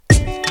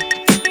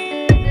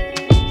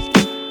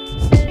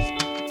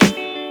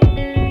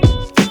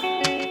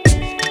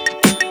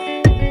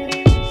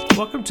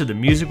Welcome to the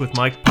Music with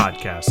Mike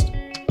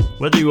podcast.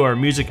 Whether you are a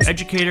music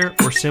educator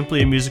or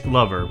simply a music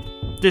lover,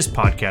 this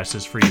podcast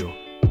is for you.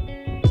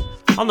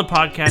 On the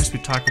podcast, we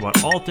talk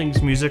about all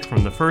things music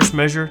from the first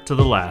measure to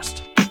the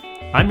last.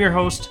 I'm your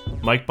host,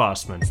 Mike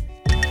Bossman.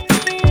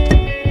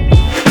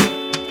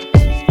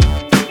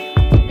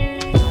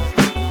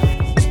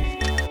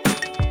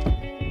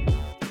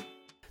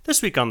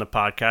 This week on the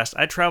podcast,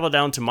 I traveled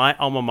down to my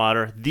alma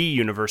mater, the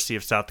University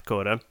of South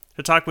Dakota,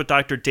 to talk with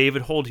Dr.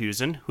 David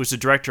Holdhusen, who's the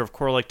Director of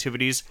Choral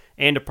Activities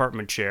and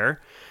Department Chair,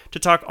 to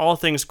talk all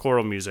things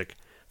choral music,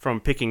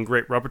 from picking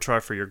great repertoire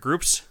for your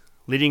groups,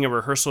 leading a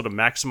rehearsal to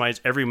maximize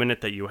every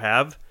minute that you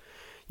have,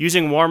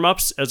 using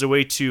warm-ups as a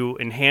way to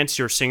enhance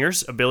your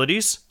singer's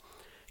abilities,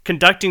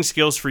 conducting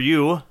skills for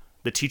you,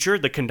 the teacher,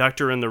 the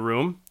conductor in the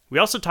room. We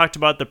also talked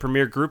about the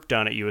premier group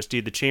down at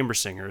USD, the Chamber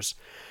Singers.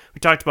 We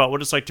talked about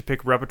what it's like to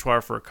pick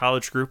repertoire for a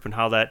college group and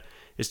how that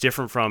is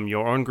different from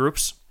your own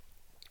groups.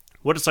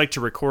 What it's like to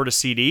record a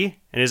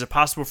CD, and is it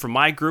possible for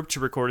my group to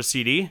record a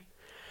CD?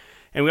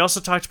 And we also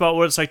talked about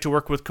what it's like to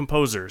work with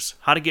composers,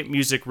 how to get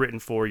music written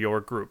for your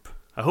group.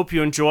 I hope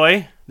you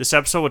enjoy this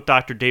episode with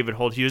Dr. David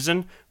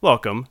Holdhusen.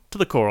 Welcome to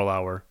the Choral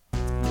Hour.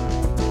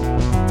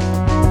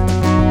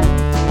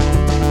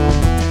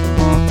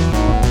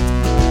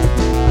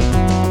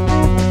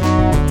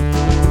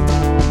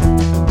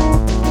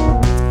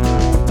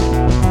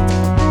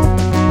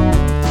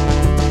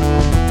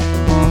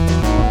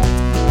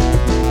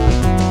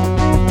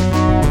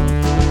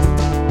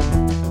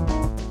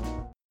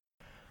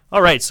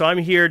 All right, so I'm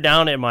here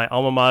down at my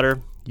alma mater,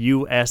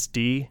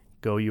 USD,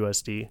 go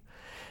USD,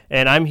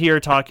 and I'm here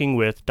talking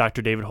with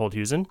Dr. David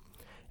Holdhusen,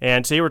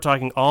 and today we're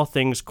talking all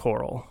things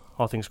choral,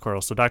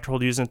 So Dr.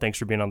 Holdhusen, thanks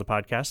for being on the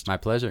podcast. My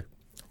pleasure.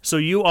 So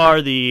you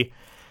are the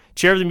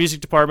chair of the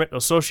music department,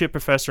 associate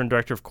professor, and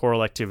director of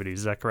choral activities,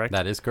 is that correct?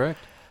 That is correct.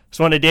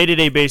 So on a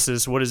day-to-day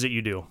basis, what is it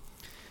you do?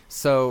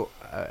 So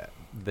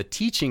the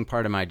teaching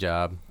part of my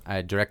job,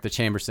 I direct the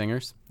chamber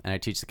singers, and I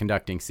teach the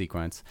conducting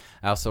sequence.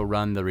 I also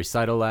run the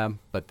recital lab,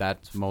 but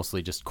that's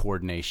mostly just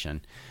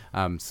coordination.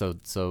 So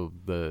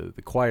the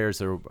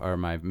choirs are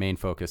my main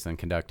focus in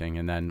conducting,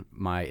 and then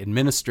my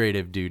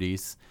administrative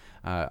duties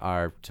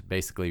are to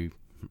basically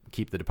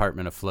keep the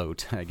department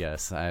afloat, I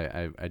guess.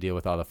 I deal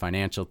with all the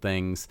financial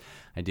things.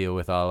 I deal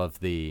with all of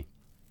the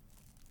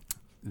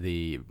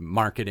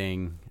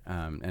marketing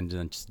and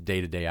then just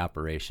day-to-day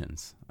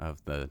operations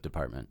of the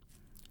department.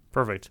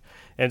 Perfect.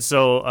 And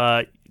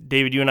so,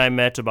 David, you and I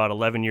met about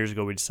 11 years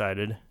ago, we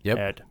decided,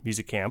 at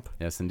Music Camp.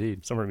 Yes,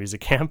 indeed. Summer Music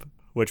Camp,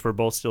 which we're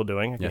both still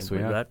doing. Yes, we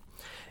are. That.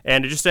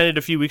 And it just ended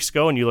a few weeks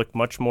ago, and you look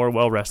much more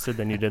well-rested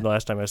than you did the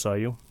last time I saw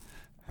you.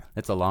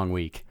 It's a long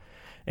week.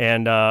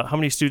 And how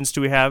many students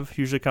do we have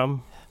usually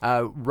come?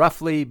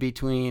 Roughly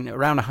between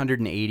around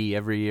 180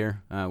 every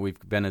year. We've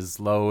been as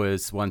low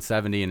as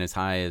 170 and as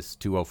high as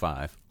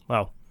 205.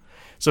 Wow.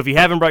 So if you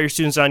haven't brought your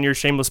students on, your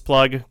shameless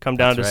plug, come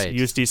down to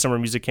USD Summer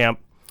Music Camp.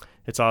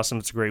 It's awesome.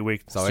 It's a great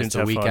week. It's always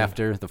the week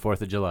after the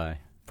 4th of July.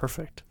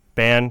 Perfect.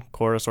 Band,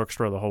 chorus,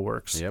 orchestra, the whole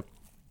works. Yep.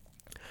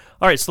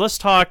 All right, so let's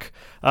talk.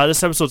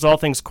 This episode's all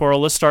things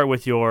choral. Let's start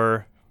with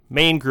your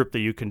main group that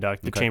you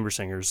conduct, the Chamber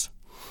Singers.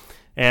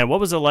 And what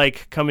was it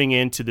like coming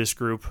into this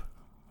group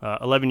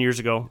 11 years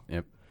ago?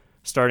 Yep.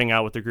 Starting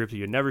out with a group that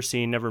you'd never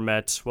seen, never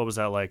met. What was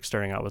that like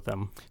starting out with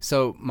them?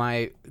 So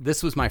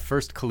this was my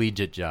first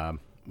collegiate job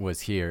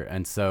was here.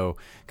 And so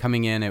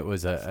coming in, it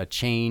was a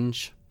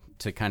change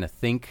to kind of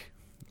think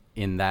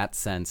in that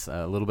sense,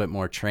 a little bit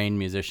more trained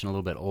musician, a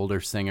little bit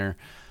older singer.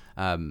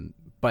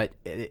 But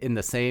in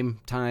the same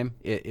time,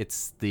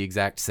 it's the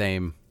exact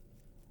same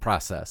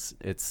process.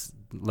 It's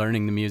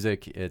learning the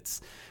music,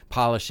 it's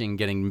polishing,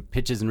 getting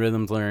pitches and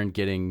rhythms learned,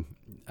 getting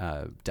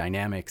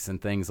dynamics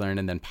and things learned,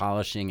 and then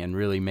polishing and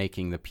really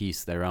making the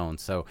piece their own.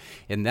 So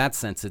in that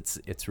sense,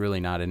 it's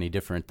really not any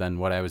different than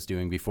what I was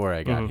doing before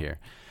I got here.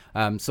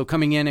 So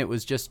coming in, it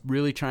was just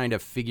really trying to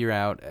figure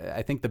out,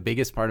 I think the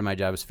biggest part of my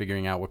job is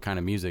figuring out what kind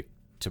of music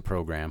to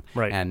program,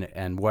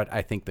 and what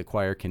I think the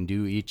choir can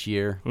do each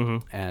year,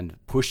 and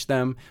push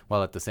them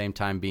while at the same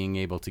time being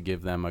able to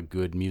give them a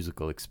good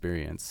musical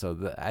experience.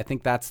 So I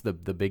think that's the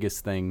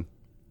biggest thing,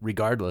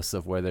 regardless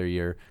of whether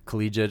you're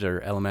collegiate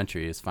or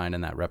elementary, is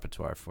finding that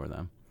repertoire for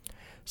them.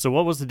 So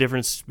what was the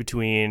difference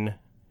between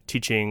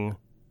teaching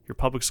your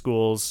public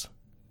schools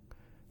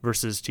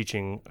versus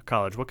teaching a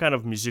college? What kind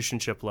of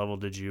musicianship level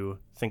did you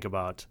think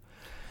about?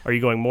 Are you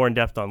going more in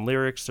depth on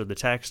lyrics or the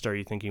text? Are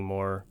you thinking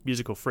more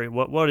musical phrase?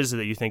 What is it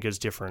that you think is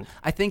different?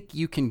 I think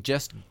you can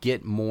just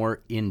get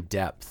more in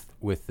depth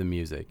with the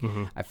music.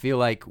 I feel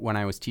like when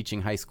I was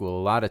teaching high school,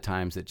 a lot of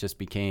times it just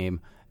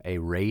became a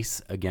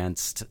race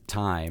against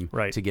time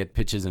to get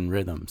pitches and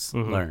rhythms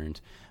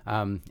learned.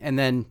 And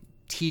then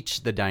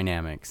teach the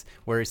dynamics.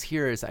 Whereas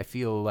here is, I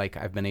feel like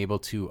I've been able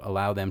to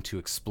allow them to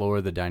explore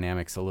the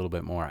dynamics a little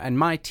bit more. And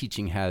my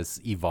teaching has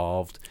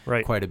evolved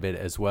quite a bit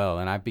as well.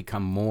 And I've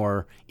become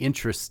more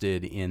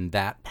interested in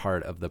that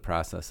part of the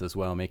process as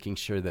well, making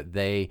sure that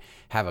they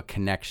have a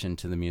connection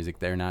to the music.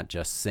 They're not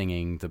just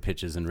singing the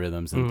pitches and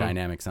rhythms and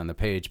dynamics on the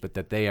page, but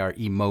that they are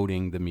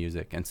emoting the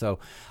music. And so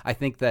I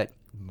think that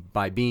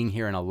by being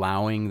here and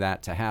allowing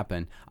that to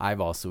happen, I've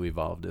also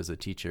evolved as a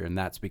teacher, and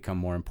that's become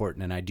more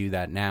important. And I do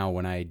that now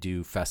when I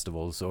do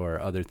festivals or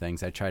other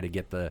things. I try to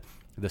get the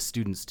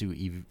students to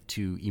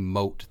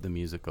emote the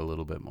music a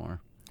little bit more.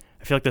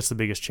 I feel like that's the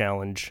biggest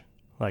challenge.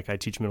 Like, I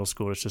teach middle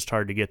school, it's just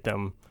hard to get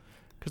them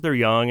because they're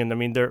young, and I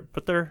mean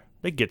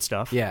they get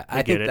stuff. Yeah,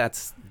 I think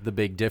that's the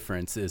big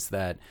difference, is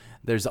that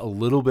there's a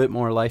little bit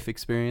more life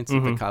experience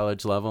at the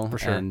college level, for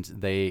sure. And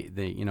they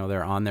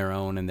they're on their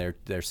own, and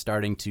they're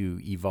starting to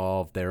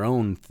evolve their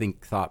own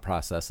thought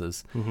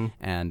processes,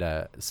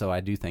 and so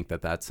I do think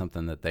that that's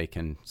something that they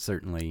can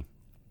certainly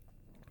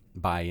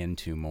buy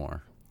into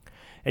more.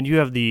 And you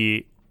have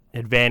the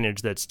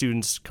advantage that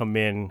students come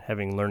in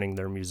having learning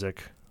their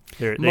music.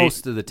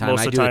 Most of the time,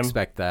 I do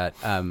expect that.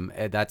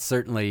 That's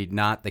certainly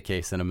not the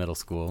case in a middle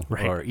school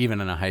or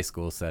even in a high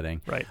school setting.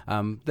 Right.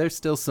 There's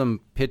still some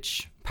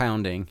pitch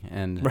pounding,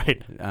 and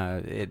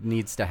it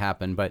needs to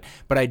happen. But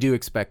I do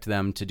expect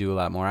them to do a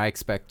lot more. I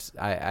expect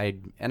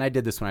and I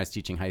did this when I was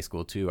teaching high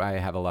school too. I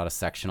have a lot of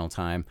sectional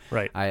time.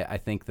 Right. I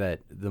think that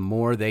the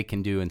more they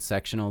can do in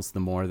sectionals, the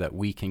more that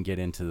we can get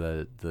into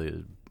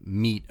the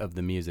meat of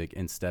the music,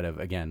 instead of,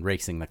 again,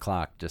 racing the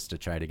clock just to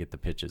try to get the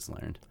pitches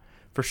learned.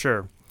 For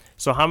sure.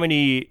 So how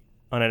many,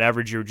 on an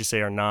average year, would you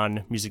say are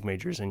non-music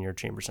majors in your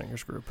chamber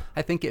singers group?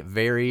 I think it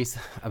varies.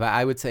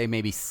 I would say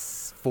maybe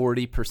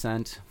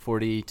 40%,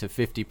 40 to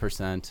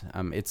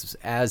 50%. It's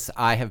as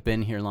I have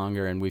been here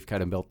longer and we've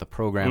kind of built the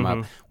program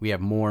up, we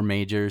have more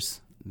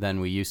majors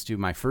than we used to.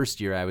 My first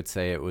year, I would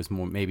say it was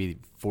more maybe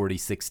 40,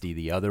 60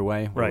 the other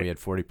way, where we had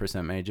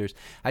 40% majors.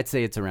 I'd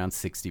say it's around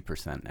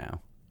 60%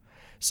 now.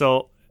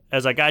 So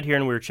as I got here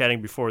and we were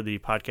chatting before the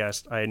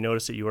podcast, I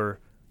noticed that you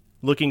were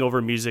looking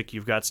over music.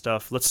 You've got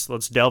stuff.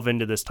 Let's delve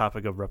into this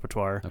topic of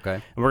repertoire. Okay.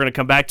 And we're going to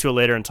come back to it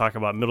later and talk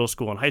about middle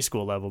school and high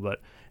school level. But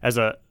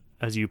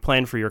as you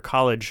plan for your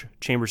college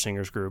chamber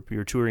singers group,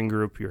 your touring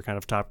group, your kind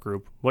of top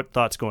group, what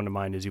thoughts go into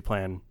mind as you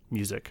plan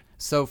music?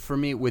 So for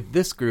me, with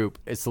this group,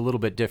 it's a little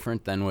bit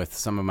different than with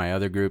some of my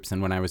other groups.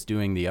 And when I was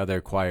doing the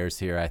other choirs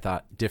here, I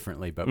thought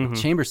differently. But with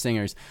chamber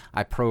singers,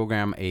 I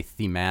program a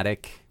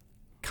thematic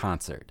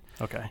concert.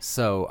 Okay.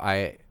 So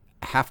I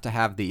have to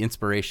have the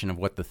inspiration of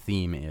what the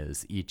theme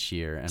is each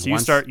year. And so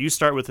you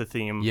start with the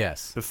theme,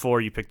 yes,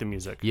 before you pick the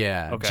music.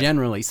 Yeah, okay.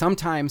 Generally.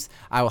 Sometimes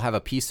I will have a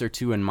piece or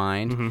two in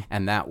mind,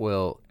 and that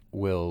will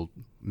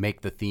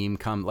make the theme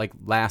come. Like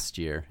last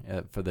year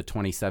for the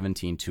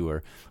 2017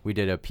 tour, we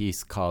did a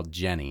piece called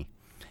Jenny,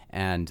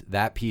 and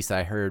that piece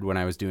I heard when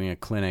I was doing a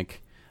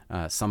clinic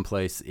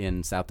someplace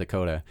in South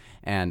Dakota,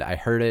 and I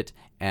heard it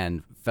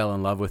and fell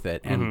in love with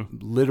it,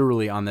 and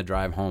literally on the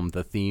drive home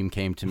the theme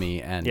came to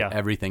me, and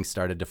everything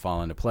started to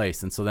fall into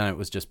place. And so then it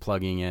was just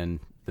plugging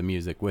in the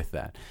music with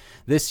that.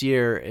 This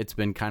year it's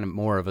been kind of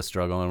more of a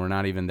struggle, and we're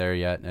not even there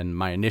yet, and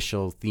my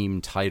initial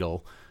theme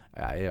title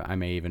I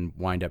may even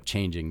wind up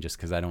changing just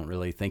because I don't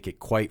really think it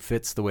quite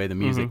fits the way the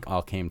music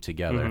all came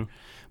together.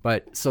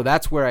 But so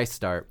that's where I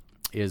start,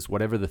 is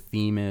whatever the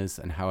theme is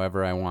and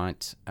however I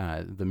want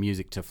the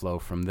music to flow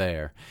from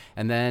there.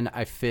 And then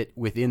I fit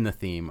within the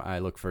theme. I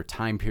look for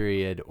time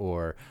period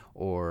or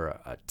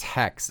a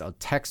text. A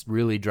text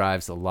really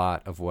drives a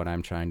lot of what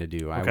I'm trying to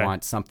do. Okay. I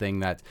want something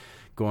that's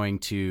going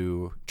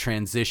to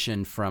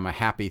transition from a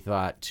happy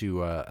thought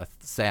to a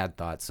sad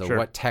thought. So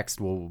what text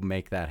will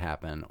make that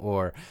happen?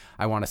 Or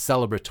I want a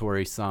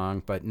celebratory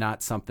song, but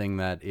not something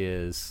that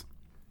is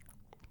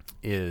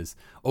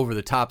over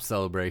the top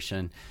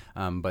celebration,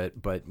 but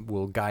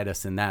will guide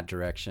us in that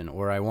direction.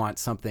 Or I want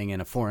something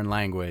in a foreign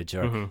language.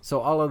 Or so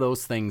all of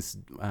those things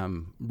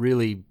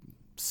really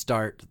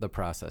start the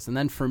process. And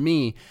then for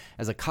me,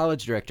 as a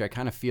college director, I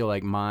kind of feel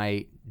like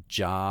my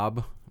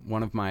job,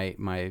 one of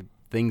my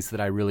things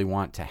that I really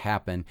want to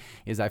happen,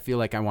 is I feel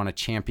like I want to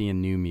champion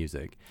new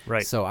music.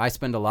 Right. So I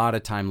spend a lot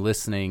of time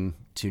listening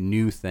to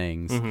new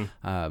things,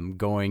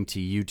 going to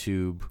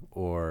YouTube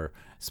or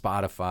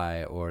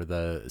Spotify or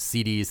the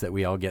CDs that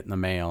we all get in the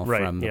mail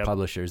from the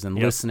publishers, and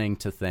listening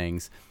to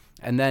things,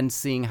 and then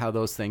seeing how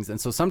those things. And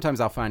so sometimes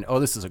I'll find, oh,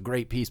 this is a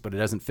great piece, but it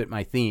doesn't fit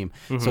my theme.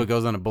 So it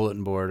goes on a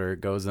bulletin board, or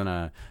it goes on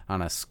a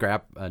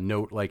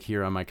note like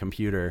here on my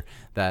computer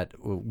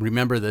that will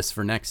remember this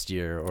for next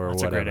year or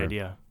That's whatever. That's a great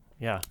idea.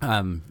 Yeah.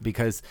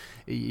 Because,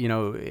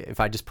 if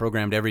I just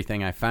programmed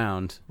everything I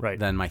found,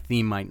 then my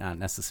theme might not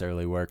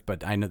necessarily work.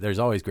 But I know there's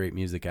always great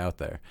music out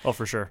there. Oh,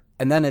 for sure.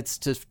 And then it's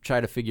to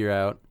try to figure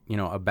out,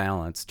 a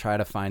balance. Try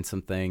to find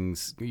some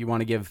things you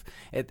want to give.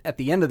 At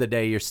the end of the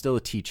day, you're still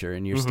a teacher,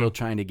 and you're still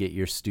trying to get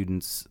your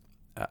students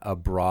a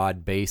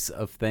broad base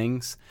of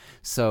things.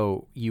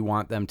 So you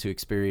want them to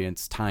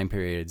experience time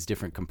periods,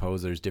 different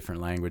composers,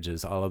 different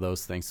languages, all of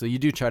those things. So you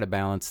do try to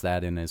balance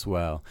that in as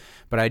well.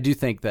 But I do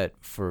think that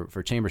for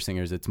chamber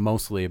singers, it's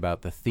mostly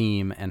about the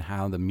theme and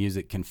how the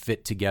music can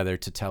fit together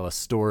to tell a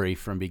story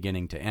from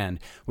beginning to end,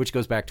 which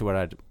goes back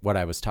to what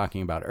I was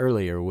talking about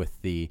earlier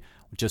with the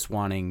just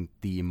wanting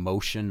the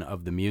emotion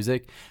of the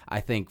music. I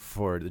think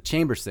for the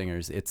chamber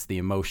singers, it's the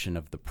emotion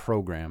of the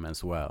program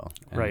as well.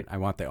 And I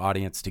want the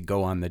audience to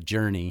go on the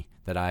journey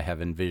that I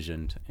have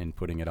envisioned in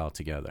putting it all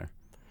together.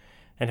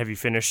 And have you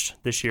finished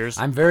this year's?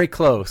 I'm very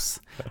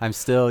close. I'm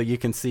still, you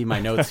can see my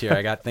notes here.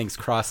 I got things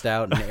crossed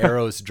out and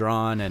arrows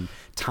drawn and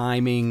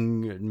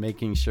timing,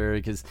 making sure,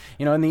 because,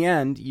 in the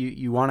end,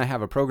 you want to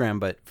have a program.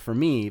 But for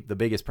me, the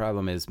biggest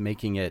problem is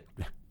making it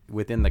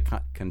within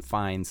the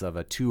confines of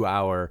a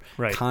 2-hour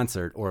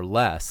concert or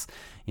less.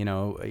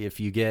 If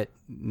you get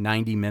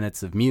 90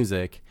 minutes of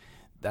music,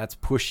 that's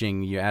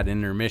pushing. You add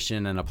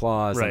intermission and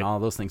applause and all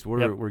those things.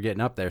 We're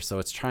getting up there. So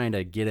it's trying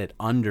to get it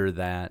under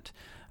that.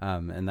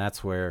 And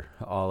that's where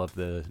all of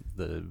the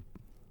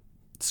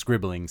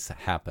scribblings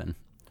happen.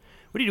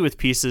 What do you do with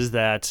pieces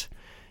that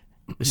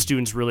the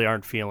students really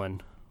aren't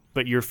feeling,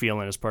 but you're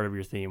feeling as part of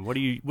your theme? What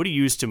do you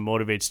use to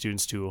motivate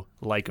students to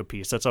like a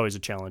piece? That's always a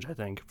challenge, I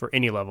think, for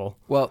any level.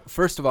 Well,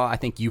 first of all, I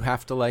think you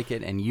have to like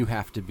it, and you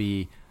have to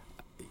be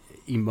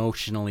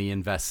emotionally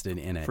invested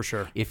in it. For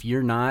sure. If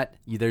you're not,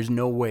 there's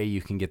no way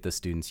you can get the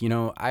students.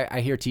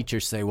 I hear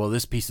teachers say, well,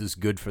 this piece is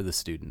good for the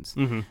students.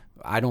 Mm-hmm.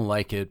 I don't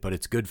like it, but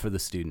it's good for the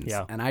students.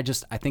 Yeah. And I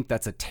think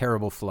that's a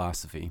terrible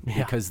philosophy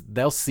because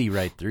they'll see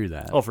right through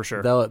that. Oh, for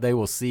sure. They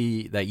will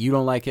see that you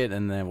don't like it,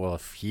 and then, well,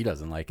 if he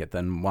doesn't like it,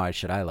 then why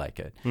should I like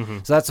it? Mm-hmm.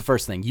 So that's the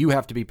first thing. You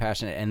have to be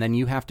passionate, and then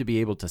you have to be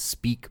able to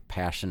speak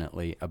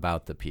passionately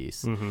about the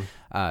piece.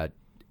 Mm-hmm.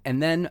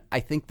 And then I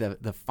think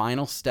the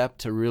final step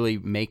to really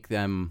make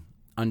them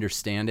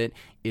understand it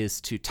is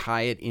to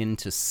tie it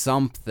into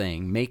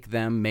something, make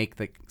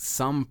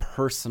some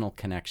personal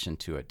connection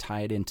to it,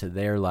 tie it into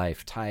their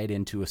life, tie it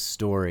into a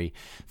story,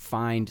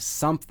 find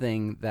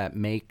something that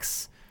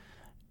makes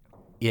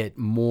it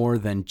more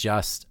than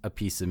just a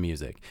piece of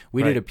music.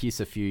 We did a piece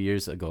a few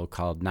years ago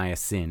called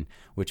Nayasin,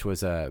 which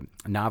was a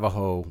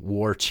Navajo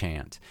war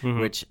chant,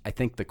 which I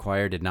think the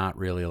choir did not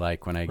really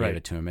like when I gave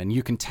it to them. And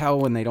you can tell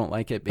when they don't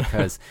like it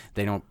because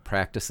they don't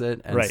practice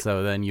it. And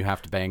so then you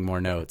have to bang more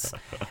notes.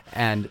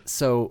 And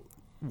so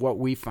what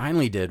we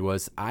finally did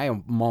was I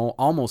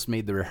almost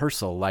made the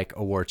rehearsal like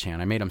a war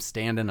chant. I made them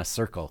stand in a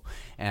circle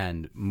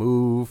and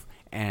move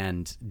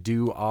and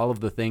do all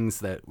of the things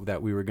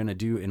that we were going to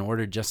do in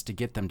order just to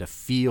get them to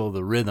feel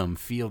the rhythm,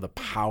 feel the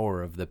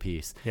power of the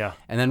piece. Yeah.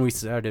 And then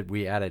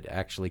we added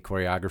actually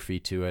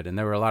choreography to it. And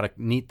there were a lot of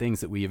neat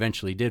things that we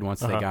eventually did once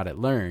they got it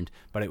learned.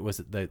 But it was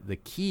the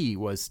key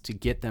was to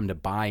get them to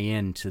buy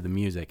into the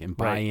music and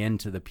buy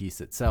into the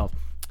piece itself.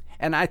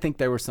 And I think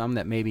there were some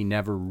that maybe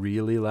never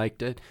really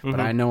liked it, but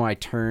I know I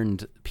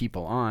turned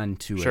people on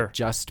to it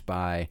just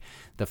by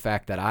the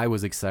fact that I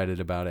was excited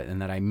about it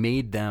and that I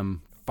made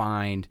them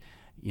find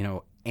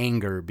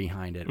anger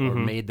behind it, or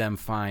made them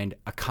find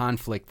a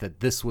conflict that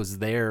this was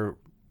their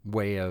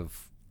way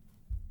of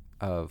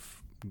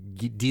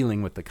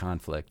dealing with the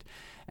conflict.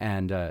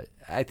 And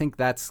I think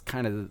that's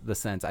kind of the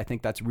sense. I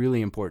think that's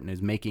really important,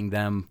 is making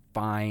them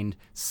find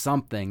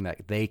something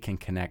that they can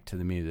connect to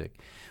the music.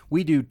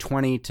 We do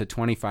 20 to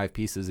 25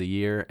 pieces a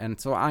year, and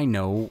so I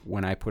know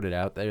when I put it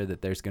out there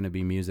that there's going to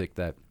be music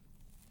that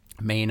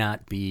may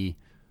not be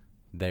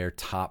their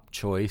top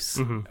choice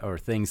or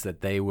things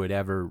that they would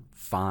ever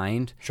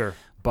find. Sure.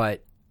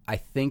 But I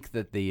think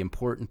that the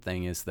important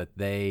thing is that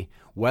they,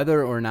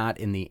 whether or not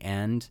in the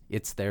end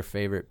it's their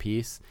favorite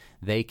piece,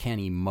 they can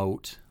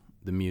emote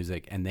the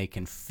music and they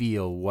can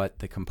feel what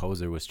the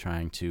composer was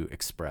trying to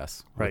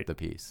express with the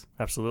piece.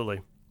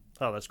 Absolutely.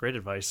 Oh, that's great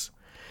advice.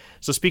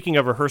 So speaking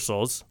of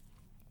rehearsals,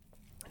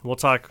 we'll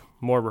talk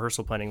more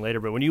rehearsal planning later,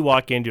 but when you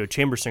walk into a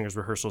chamber singer's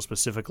rehearsal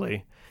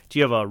specifically, do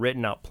you have a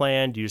written out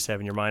plan? Do you just have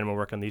in your mind, I'm going to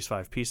work on these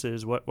 5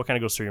 pieces? What kind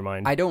of goes through your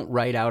mind? I don't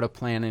write out a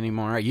plan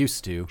anymore. I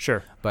used to.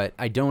 Sure. But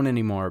I don't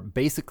anymore.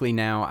 Basically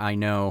now I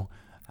know,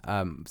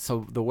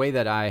 so the way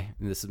that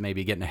this is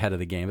maybe getting ahead of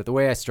the game, but the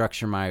way I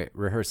structure my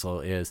rehearsal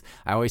is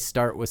I always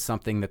start with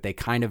something that they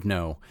kind of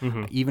know,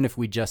 even if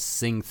we just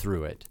sing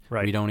through it.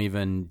 Right. We don't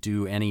even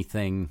do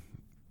anything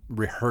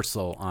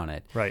rehearsal on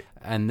it. Right.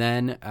 And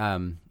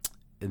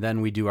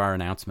then we do our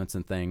announcements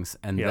and things,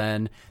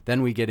 and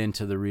then we get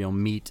into the real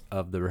meat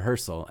of the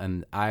rehearsal,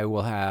 and I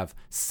will have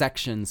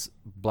sections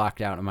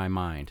blocked out in my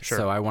mind. Sure.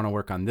 So I want to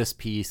work on this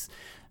piece,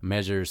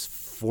 measures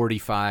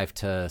 45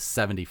 to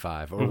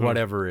 75 or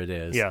whatever it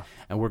is. Yeah.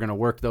 And we're going to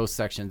work those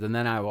sections, and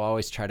then I will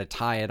always try to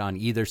tie it on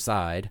either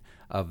side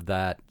of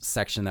that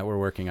section that we're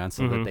working on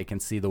so that they can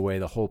see the way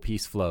the whole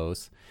piece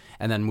flows,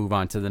 and then move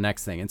on to the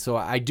next thing. And so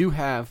I do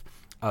have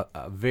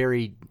a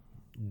very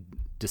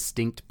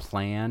distinct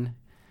plan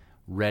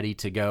ready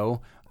to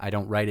go. I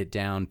don't write it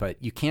down, but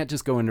you can't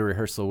just go into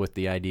rehearsal with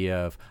the idea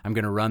of I'm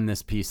going to run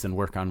this piece and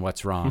work on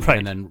what's wrong. Right,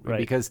 And then right.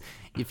 Because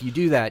if you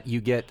do that, you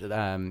get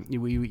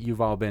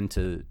you've all been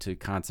to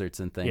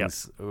concerts and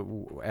things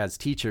as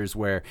teachers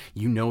where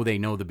they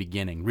know the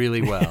beginning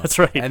really well. That's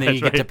right. And then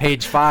you get to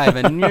page 5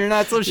 and you're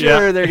not so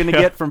sure they're going to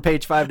get from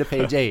page 5 to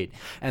page 8.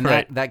 And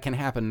that can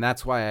happen.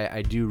 That's why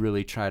I do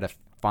really try to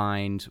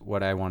find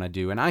what I want to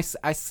do. And I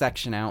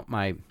section out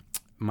my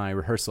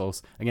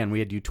rehearsals. Again,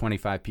 we do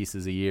 25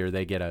 pieces a year.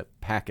 They get a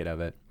packet of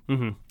it.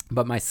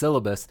 But my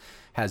syllabus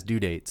has due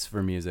dates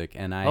for music,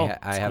 and I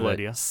have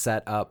it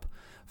set up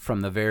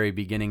from the very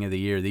beginning of the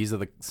year, these are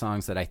the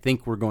songs that I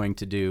think we're going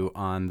to do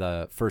on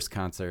the first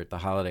concert, the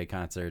holiday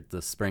concert,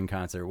 the spring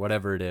concert,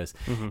 whatever it is.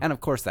 And of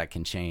course that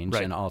can change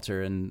and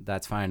alter, and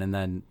that's fine. And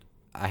then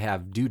I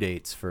have due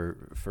dates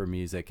for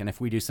music. And if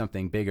we do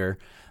something bigger,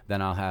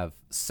 then I'll have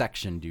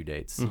section due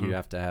dates. You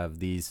have to have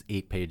these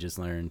 8 pages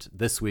learned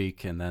this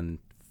week, and then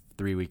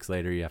 3 weeks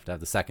later you have to have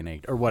the second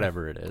 8, or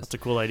whatever it is. That's a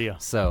cool idea.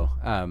 So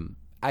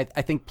I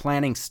think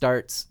planning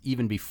starts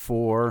even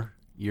before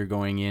you're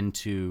going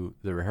into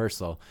the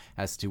rehearsal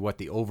as to what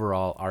the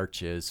overall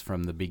arch is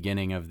from the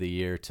beginning of the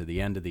year to the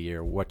end of the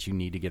year, what you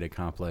need to get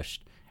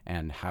accomplished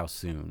and how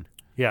soon.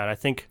 Yeah, and I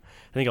think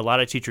a lot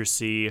of teachers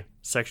see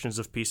sections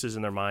of pieces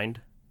in their mind,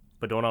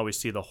 but don't always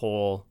see the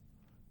whole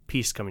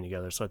piece coming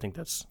together. So I think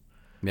that's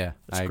I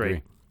great.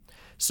 agree.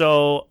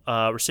 So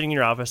we're sitting in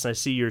your office, and I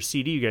see your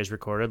CD you guys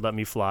recorded, "Let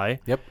Me Fly."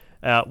 Yep.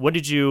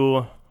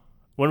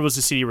 When was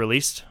the CD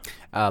released?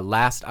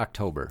 Last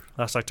October.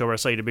 Last October. I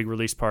saw you at a big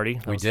release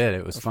party. We did.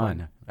 It was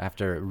fun.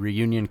 After a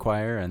reunion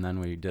choir, and then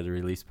we did a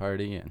release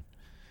party. And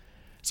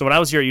so when I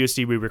was here at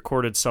USD, we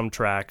recorded some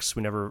tracks.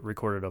 We never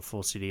recorded a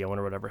full CD. I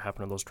wonder whatever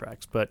happened to those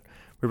tracks. But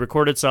we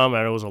recorded some,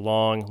 and it was a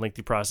long,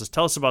 lengthy process.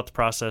 Tell us about the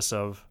process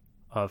of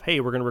hey,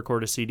 we're going to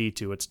record a CD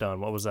too. It's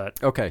done. What was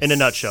that? Okay. In a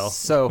nutshell.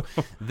 So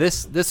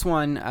this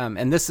one,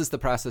 and this is the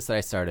process that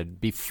I started.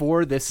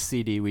 Before this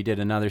CD, we did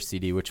another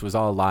CD, which was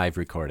all live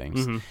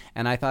recordings.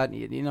 And I thought,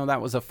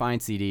 that was a fine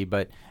CD.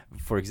 But,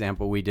 for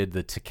example, we did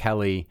the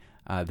Tekeli,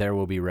 There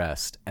Will Be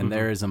Rest. And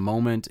there is a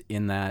moment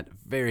in that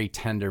very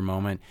tender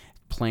moment,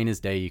 plain as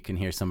day, you can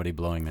hear somebody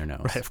blowing their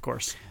nose. Right, of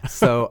course.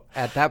 So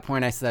at that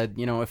point I said,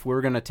 if we're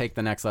going to take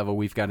the next level,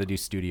 we've got to do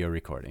studio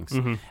recordings.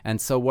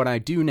 And so what I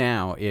do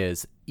now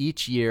is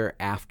each year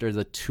after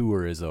the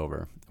tour is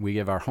over, we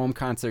give our home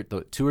concert.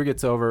 The tour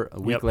gets over.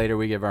 A week later,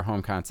 we give our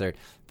home concert.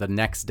 The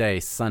next day,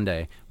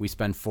 Sunday, we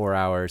spend 4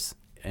 hours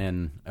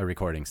in a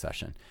recording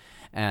session.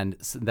 And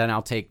then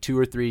I'll take 2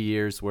 or 3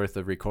 years worth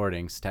of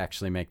recordings to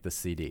actually make the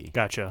CD.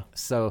 Gotcha.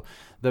 So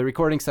the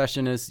recording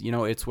session is,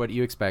 it's what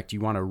you expect.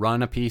 You want to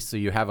run a piece so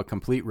you have a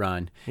complete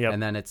run,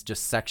 and then it's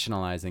just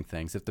sectionalizing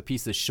things. If the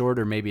piece is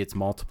shorter, maybe it's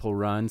multiple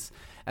runs.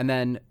 And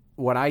then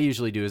what I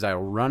usually do is I'll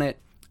run it,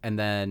 and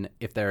then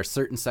if there are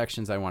certain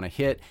sections I want to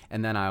hit,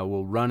 and then I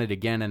will run it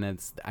again, and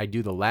I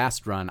do the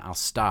last run, I'll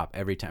stop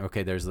every time.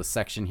 Okay, there's the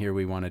section here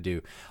we want to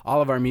do.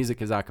 All of our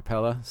music is a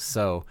cappella,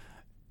 so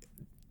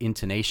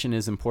intonation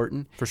is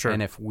important. For sure.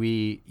 And if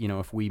we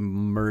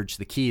merge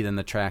the key, then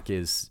the track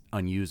is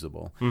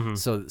unusable.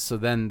 So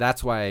then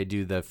that's why I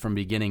do the from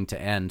beginning to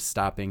end,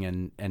 stopping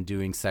and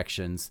doing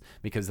sections,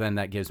 because then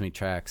that gives me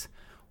tracks.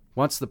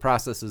 Once the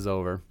process is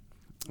over,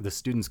 the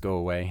students go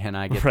away and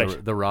I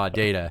get the raw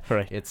data.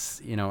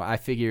 It's, I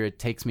figure it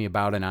takes me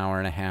about an hour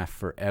and a half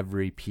for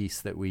every piece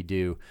that we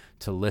do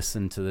to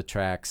listen to the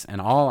tracks. And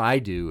all I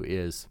do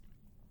is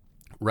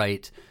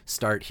write,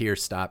 start here,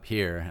 stop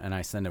here, and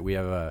I send it. We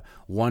have a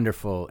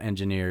wonderful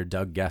engineer,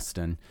 Doug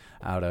Geston,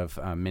 out of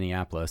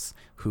Minneapolis,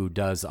 who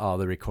does all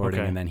the recording,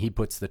 and then he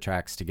puts the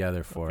tracks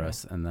together for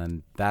us, and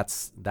then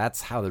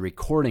that's how the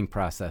recording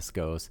process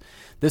goes.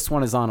 This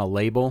one is on a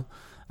label,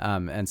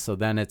 and so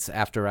then it's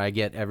after I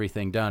get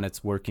everything done,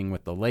 it's working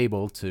with the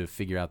label to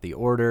figure out the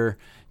order.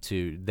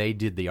 They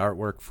did the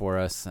artwork for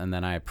us, and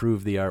then I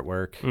approve the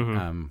artwork.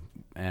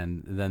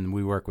 And then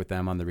we work with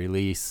them on the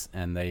release,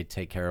 and they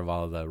take care of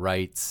all of the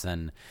rights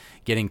and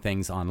getting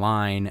things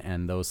online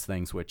and those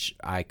things which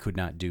I could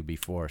not do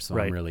before. So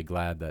I'm really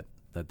glad that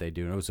they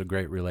do. It was a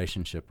great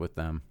relationship with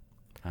them.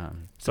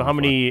 So how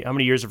many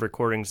years of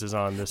recordings is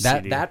on this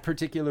CD? That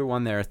particular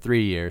one, there are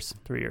 3 years.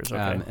 3 years,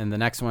 okay. And the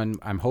next one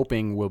I'm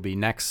hoping will be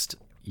next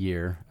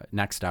year,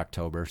 next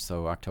October,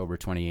 so October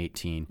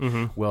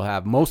 2018. We'll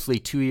have mostly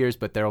 2 years,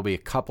 but there will be a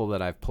couple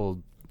that I've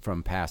pulled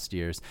from past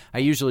years. I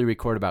usually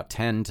record about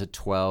 10 to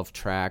 12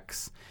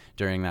 tracks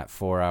during that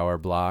 4-hour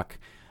block,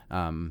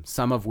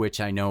 some of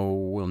which I know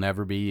will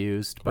never be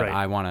used, but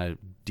I want a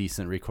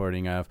decent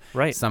recording of.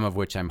 Some of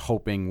which I'm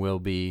hoping will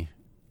be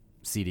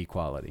CD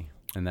quality.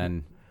 And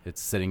then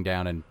it's sitting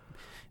down and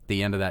at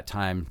the end of that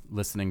time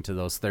listening to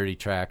those 30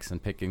 tracks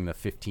and picking the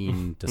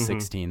 15 to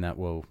 16 that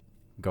will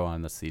go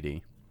on the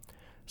CD.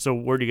 So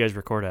where do you guys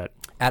record at?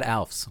 At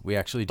Alf's. We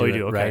actually do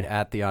it right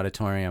at the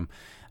auditorium.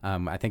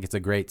 I think it's a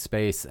great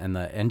space, and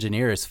the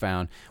engineer has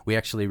found we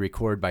actually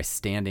record by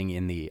standing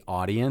in the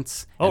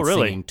audience and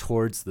singing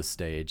towards the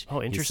stage.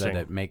 Oh, interesting. He said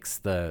it makes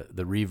the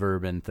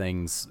reverb and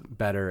things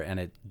better, and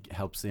it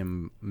helps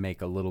him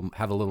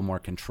have a little more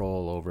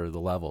control over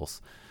the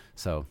levels.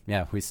 So,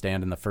 yeah, we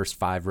stand in the first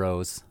 5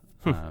 rows,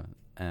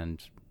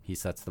 and he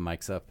sets the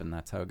mics up, and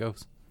that's how it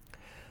goes.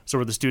 So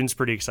were the students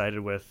pretty excited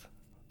with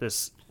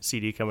this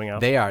CD coming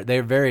out?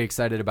 They're very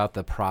excited about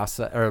the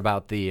process, or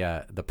about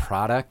the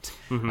product.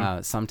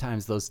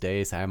 Sometimes those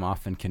days I'm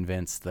often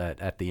convinced that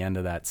at the end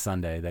of that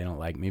Sunday they don't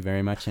like me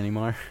very much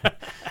anymore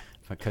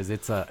because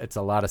it's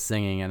a lot of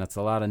singing and it's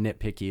a lot of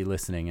nitpicky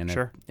listening,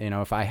 and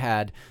if I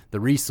had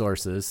the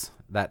resources,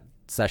 that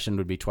session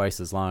would be twice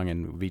as long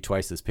and would be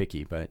twice as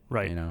picky, but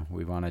we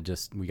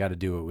got to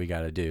do what we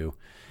got to do.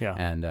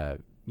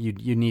 And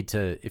you need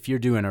to, if you're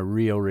doing a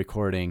real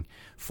recording,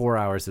 4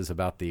 hours is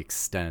about the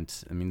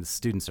extent. I mean, the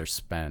students are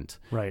spent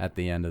at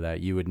the end of that.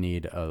 You would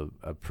need a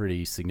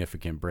pretty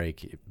significant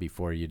break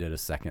before you did a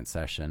second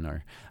session.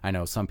 Or I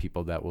know some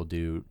people that will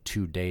do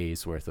 2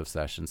 days worth of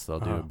sessions. They'll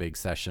do a big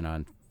session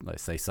on,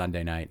 let's say,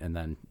 Sunday night and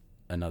then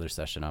another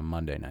session on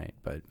Monday night.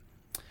 But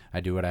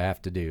I do what I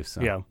have to do.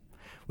 So. Yeah.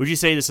 Would you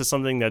say this is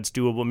something that's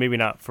doable, maybe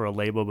not for a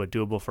label, but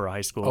doable for a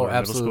high school or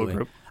middle school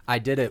group? I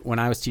did it when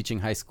I was teaching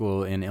high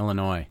school in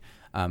Illinois.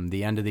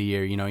 The end of the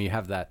year, you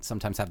have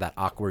sometimes have that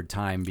awkward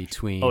time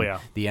between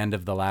the end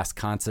of the last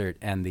concert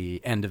and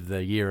the end of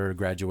the year or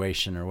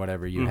graduation or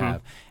whatever you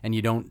have. And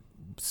you don't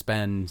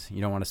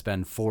want to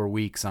spend 4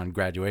 weeks on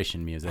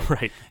graduation music.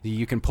 Right.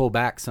 You can pull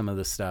back some of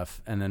the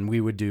stuff. And then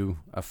we would do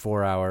a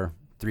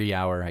 3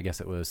 hour, I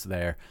guess it was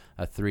there,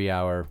 a 3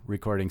 hour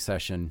recording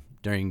session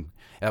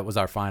that was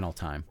our final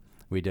time.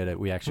 We did it.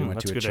 We actually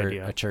went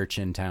to a church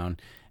in town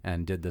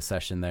and did the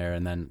session there.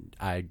 And then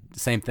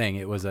same thing.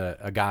 It was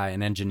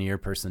an engineer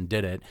person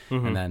did it.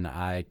 And then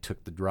I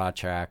took the raw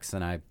tracks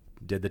and I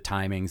did the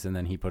timings, and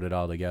then he put it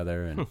all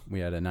together. And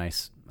we had a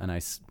nice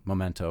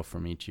memento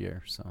from each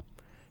year. So,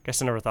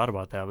 guess I never thought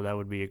about that, but that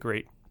would be a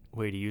great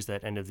way to use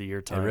that end of the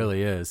year time. It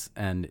really is.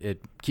 And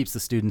it keeps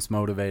the students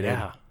motivated.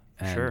 Yeah.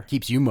 And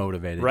keeps you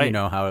motivated. Right. You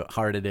know how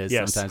hard it is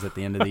sometimes at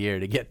the end of the year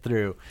to get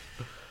through.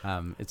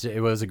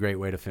 It was a great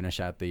way to finish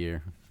out the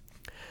year.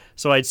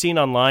 So I'd seen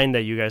online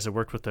that you guys have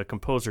worked with the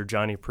composer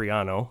Johnny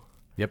Priano.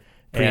 Yep.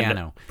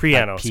 Priano,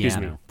 excuse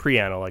me.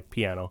 Priano, like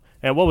piano.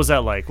 And what was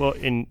that like? Well,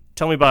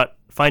 tell me about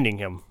finding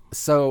him.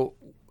 So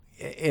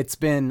it's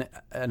been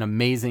an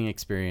amazing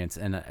experience.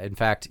 And in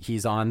fact,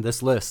 he's on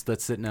this list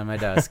that's sitting on my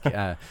desk.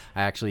 I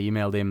actually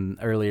emailed him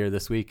earlier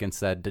this week and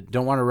said,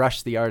 don't want to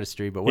rush the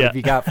artistry, but what have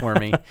you got for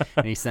me?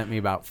 And he sent me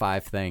about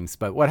 5 things.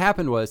 But what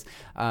happened was,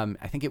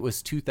 I think it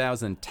was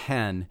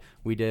 2010,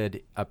 we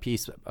did a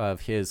piece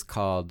of his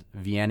called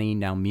Vieni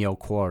nel mio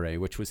cuore,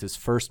 which was his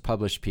first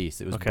published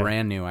piece. It was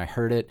brand new. I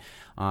heard it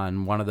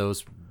on one of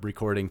those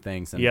recording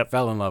things and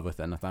fell in love with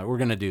it. And I thought, we're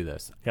going to do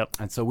this.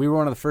 And so we were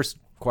one of the first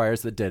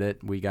choirs that did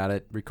it. We got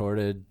it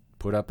recorded,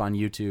 put up on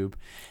YouTube.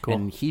 Cool.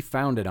 And he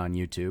found it on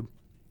YouTube.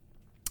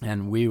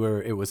 And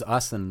it was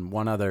us and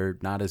one other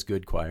not as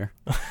good choir.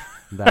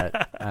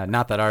 That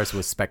not that ours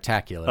was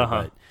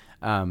spectacular,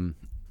 but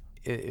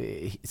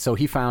so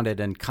he found it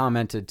and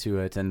commented to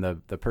it, and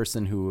the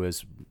person who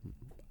was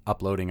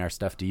uploading our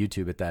stuff to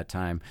YouTube at that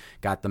time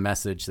got the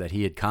message that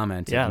he had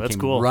commented and that's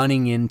came cool.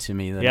 running into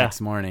me the next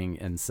morning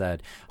and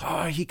said,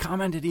 he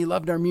commented, he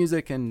loved our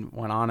music, and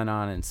went on.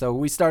 And so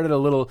we started a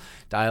little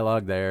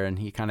dialogue there, and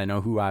he kind of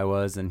knew who I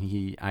was, and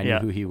I knew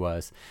who he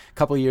was. A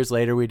couple of years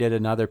later, we did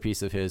another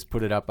piece of his,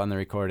 put it up on the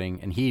recording,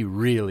 and he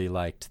really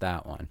liked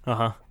that one.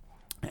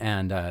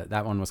 And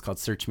that one was called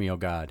Search Me, O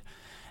God.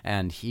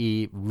 And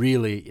he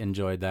really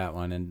enjoyed that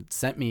one and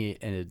sent me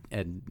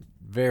a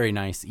very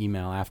nice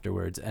email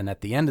afterwards. And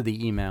at the end of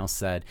the email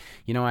said,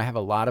 I have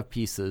a lot of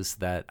pieces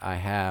that I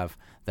have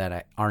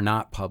that are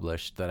not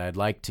published that I'd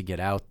like to get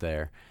out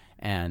there.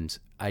 And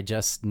I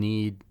just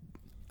need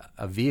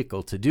a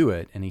vehicle to do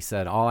it. And he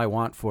said, all I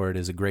want for it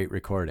is a great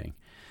recording.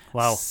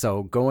 Wow.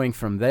 So going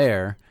from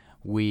there,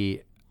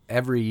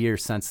 every year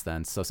since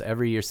then, so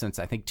every year since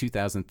I think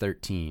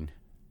 2013,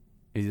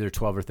 either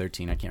 12 or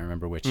 13, I can't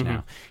remember which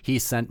now, he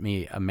sent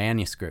me a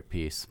manuscript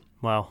piece.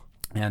 Wow.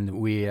 And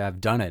we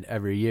have done it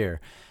every year.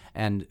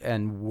 And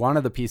one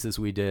of the pieces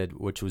we did,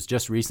 which was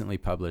just recently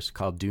published,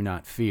 called Do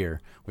Not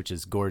Fear, which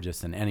is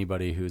gorgeous, and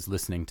anybody who's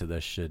listening to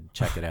this should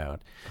check it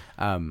out.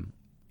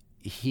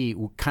 He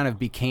kind of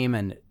became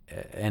an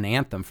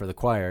anthem for the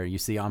choir. You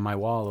see on my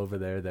wall over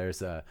there,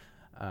 there's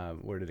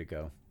where did it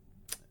go?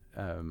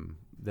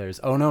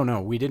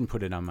 We didn't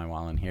put it on my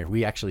wall in here.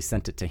 We actually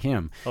sent it to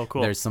him. Oh,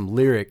 cool. There's some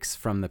lyrics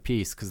from the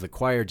piece because the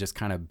choir just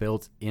kind of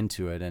built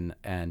into it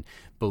and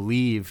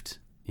believed,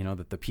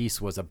 that the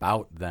piece was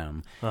about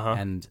them.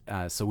 And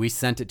so we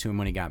sent it to him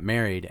when he got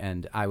married,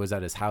 and I was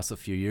at his house a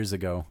few years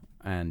ago,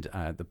 and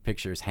the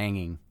picture's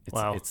hanging.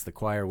 It's the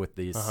choir with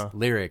these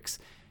lyrics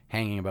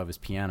hanging above his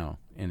piano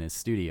in his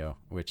studio,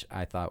 which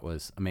I thought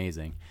was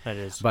amazing. That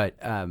is. But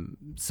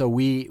so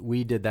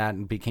we did that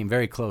and became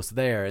very close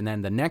there. And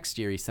then the next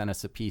year he sent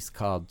us a piece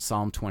called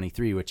Psalm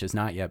 23, which has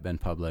not yet been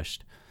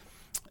published,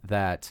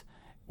 that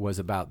was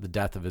about the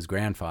death of his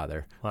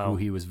grandfather, who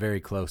he was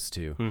very close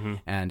to.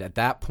 And at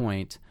that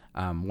point,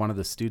 one of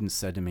the students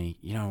said to me,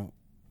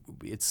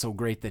 it's so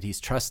great that he's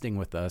trusting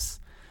with us.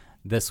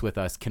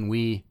 Can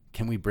we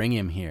bring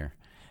him here?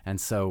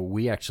 And so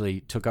we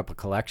actually took up a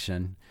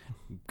collection,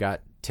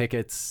 got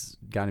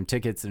him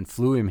tickets and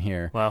flew him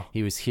here. Wow.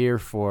 He was here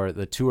for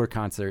the tour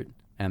concert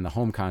and the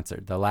home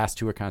concert, the last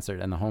tour concert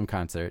and the home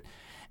concert.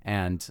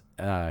 And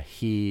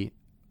he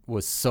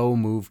was so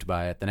moved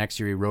by it. The next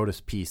year he wrote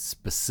a piece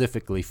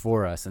specifically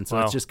for us. And so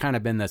it's just kind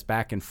of been this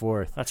back and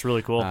forth. That's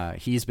really cool.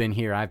 He's been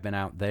here, I've been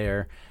out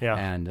there. Yeah.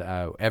 And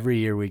every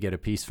year we get a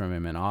piece from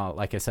him. And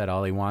like I said,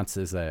 all he wants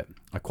is a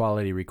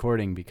quality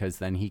recording, because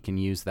then he can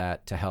use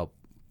that to help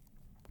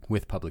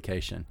with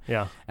publication.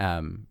 Yeah.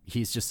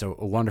 He's just a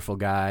wonderful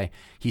guy.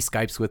 He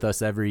Skypes with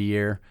us every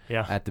year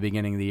at the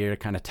beginning of the year to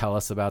kind of tell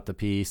us about the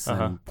piece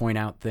and point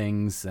out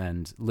things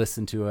and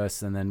listen to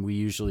us. And then we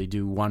usually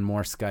do one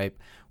more Skype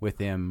with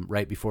him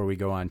right before we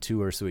go on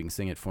tour so we can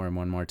sing it for him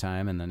one more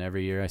time. And then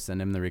every year I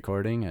send him the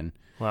recording, and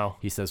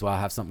he says, well, I'll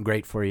have something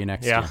great for you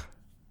next year.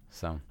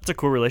 So it's a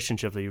cool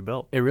relationship that you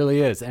built. It really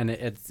is, and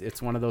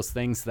it's one of those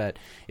things that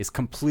is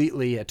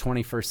completely a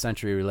 21st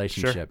century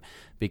relationship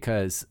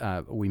because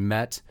we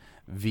met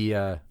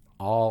via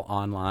all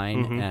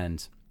online,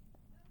 and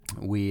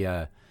we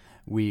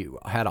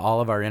had all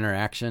of our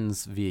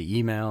interactions via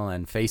email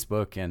and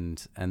Facebook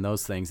and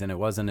those things, and it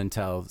wasn't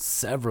until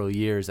several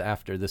years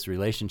after this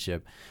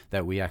relationship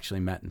that we actually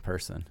met in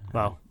person.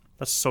 Wow,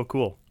 that's so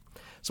cool.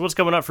 So what's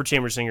coming up for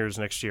Chamber Singers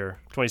next year,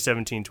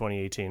 2017,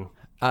 2018?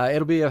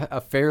 It'll be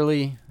a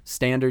fairly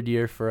standard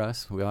year for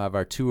us. We'll have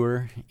our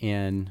tour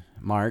in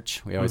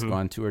March. We always go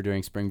on tour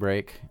during spring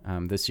break.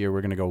 This year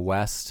we're going to go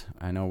west.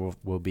 I know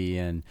we'll be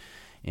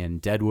in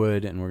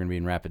Deadwood, and we're going to be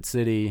in Rapid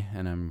City,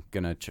 and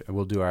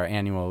we'll do our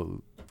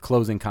annual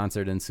closing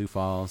concert in Sioux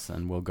Falls,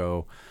 and we'll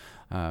go.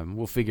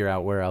 We'll figure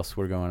out where else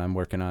we're going. I'm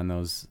working on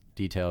those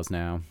details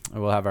now.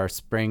 We'll have our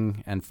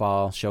spring and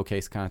fall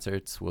showcase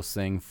concerts. We'll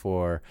sing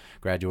for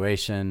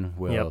graduation.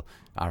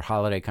 Our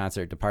holiday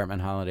concert,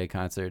 department holiday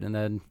concert, and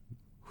then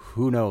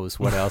who knows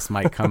what else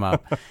might come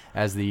up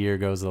as the year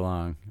goes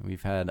along.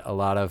 We've had a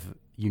lot of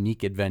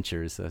unique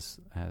adventures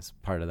as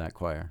part of that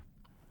choir.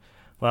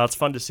 Well, it's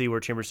fun to see where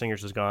Chamber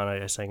Singers has gone.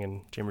 I sang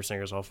in Chamber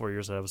Singers all 4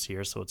 years that I was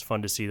here, so it's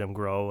fun to see them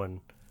grow and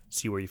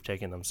see where you've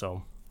taken them.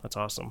 So that's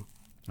awesome.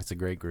 It's a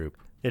great group.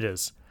 It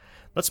is.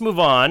 Let's move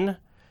on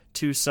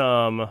to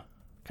some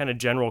kind of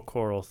general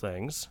choral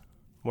things,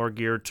 more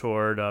geared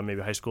toward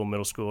maybe high school,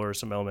 middle school, or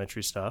some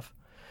elementary stuff.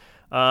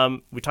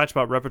 We talked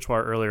about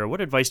repertoire earlier.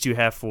 What advice do you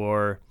have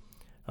for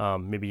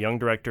maybe young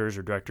directors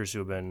or directors who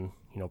have been,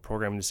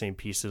 programming the same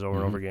pieces over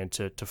and over again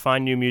to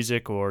find new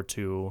music or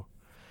to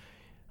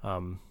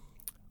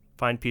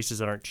find pieces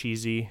that aren't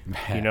cheesy,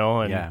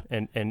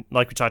 and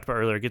like we talked about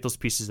earlier, get those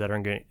pieces that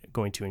are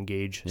going to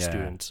engage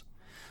students?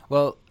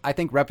 Well, I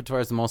think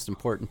repertoire is the most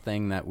important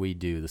thing that we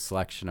do, the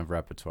selection of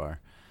repertoire,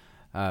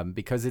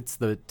 because it's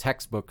the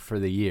textbook for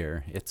the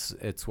year.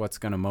 It's what's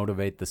going to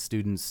motivate the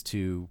students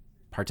to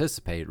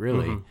participate,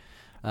 really.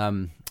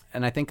 And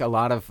I think a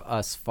lot of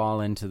us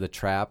fall into the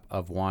trap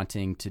of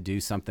wanting to do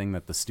something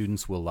that the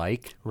students will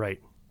like.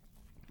 Right.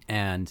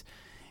 And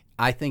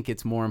I think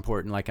it's more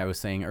important, like I was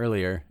saying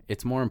earlier,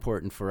 it's more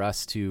important for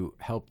us to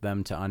help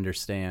them to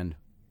understand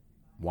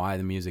why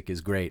the music is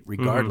great,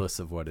 regardless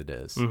of what it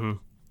is.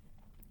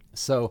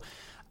 So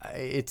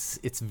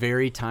it's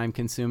very time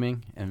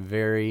consuming and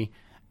very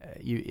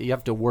you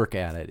have to work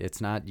at it. It's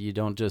not, you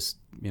don't just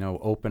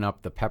open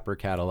up the Pepper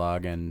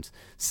catalog and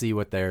see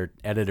what their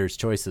editor's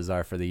choices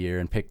are for the year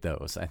and pick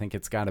those. I think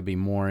it's got to be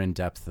more in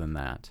depth than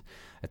that.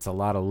 It's a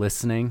lot of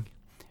listening,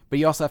 but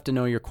you also have to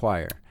know your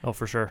choir. Oh,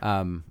 for sure.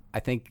 I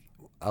think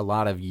a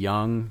lot of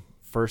young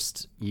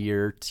first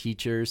year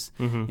teachers,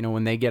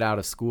 when they get out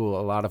of school,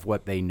 a lot of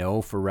what they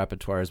know for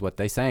repertoire is what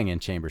they sang in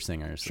Chamber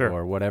Singers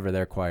or whatever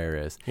their choir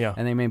is. Yeah.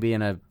 And they may be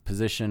in a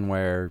position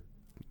where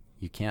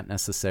you can't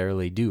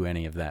necessarily do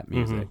any of that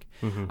music.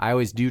 I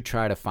always do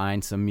try to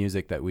find some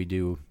music that we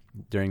do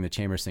during the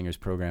Chamber Singers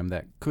program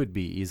that could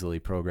be easily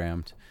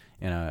programmed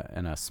in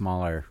a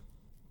smaller,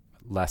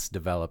 less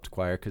developed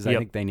choir, because I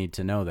think they need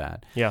to know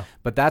that. Yeah.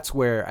 But that's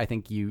where I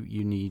think you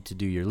need to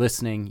do your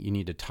listening. You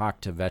need to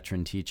talk to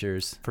veteran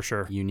teachers. For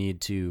sure. You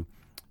need to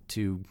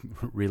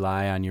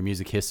rely on your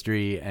music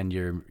history and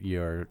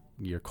your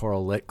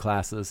choral lit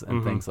classes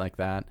and things like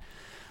that.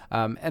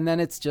 And then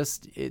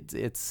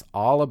it's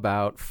all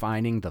about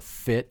finding the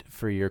fit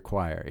for your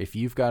choir. If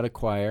you've got a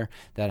choir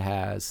that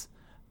has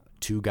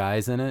two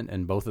guys in it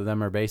and both of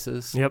them are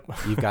basses,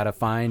 you've got to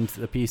find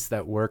the piece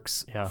that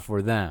works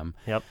for them.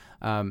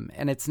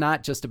 And it's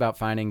not just about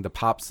finding the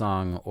pop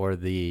song or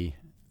the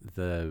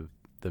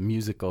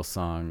musical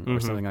song or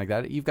something like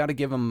that. You've got to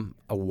give them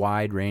a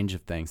wide range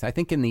of things. I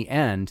think in the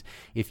end,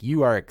 if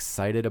you are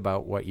excited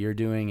about what you're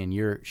doing and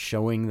you're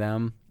showing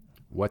them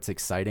what's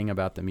exciting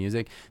about the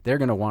music, they're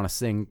going to want to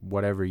sing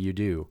whatever you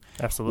do.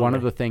 Absolutely. One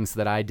of the things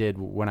that I did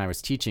when I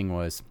was teaching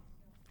was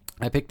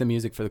I picked the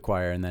music for the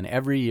choir, and then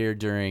every year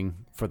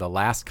for the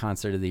last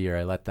concert of the year,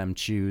 I let them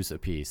choose a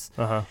piece.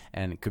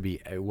 And it could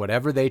be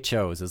whatever they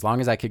chose. As long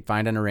as I could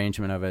find an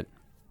arrangement of it,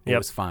 it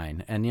was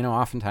fine. And,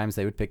 oftentimes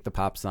they would pick the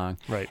pop song.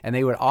 Right. And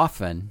they would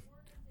often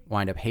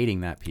wind up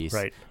hating that piece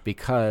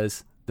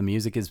because the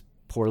music is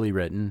poorly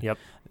written.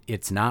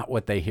 It's not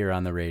what they hear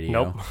on the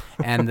radio.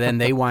 And then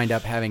they wind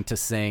up having to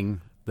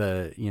sing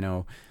the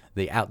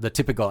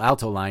typical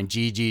alto line,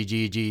 G, G,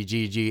 G, G,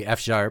 G, G, F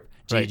sharp,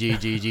 G, G,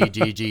 G, G,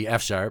 G, G,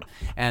 F sharp,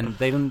 and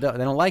they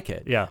don't like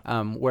it.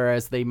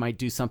 Whereas they might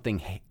do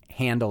something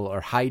Handel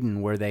or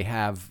Haydn where they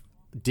have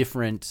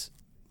different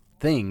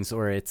things,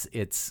 or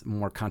it's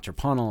more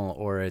contrapuntal,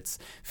 or it's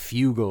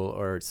fugal,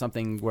 or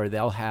something where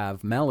they'll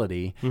have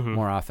melody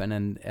more often,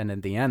 and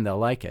at the end they'll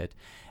like it.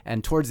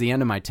 And towards the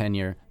end of my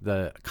tenure,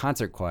 the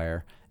concert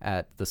choir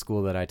at the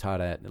school that I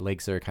taught at,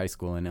 Lake Zurich High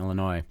School in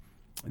Illinois,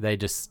 they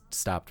just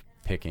stopped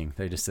picking.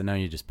 They just said, no,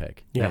 you just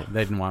pick. Yeah.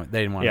 They didn't want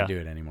Yeah. to do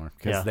it anymore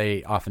because Yeah.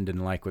 they often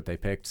didn't like what they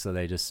picked. So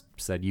they just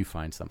said, you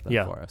find something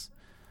Yeah. for us.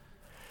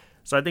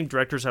 So I think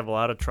directors have a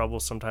lot of trouble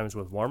sometimes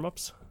with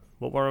warm-ups.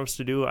 What warm-ups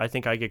to do? I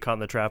think I get caught in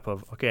the trap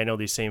of, okay, I know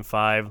these same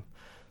 5.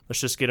 Let's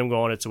just get them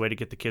going. It's a way to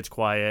get the kids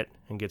quiet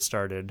and get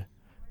started.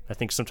 I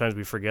think sometimes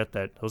we forget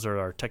that those are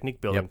our technique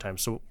building Yep.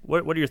 times. So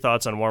what are your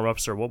thoughts on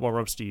warm-ups, or what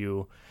warm-ups do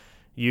you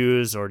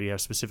use, or do you have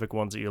specific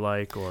ones that you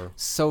like? Or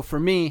So for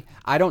me,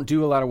 I don't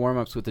do a lot of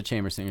warm-ups with the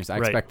chamber singers. I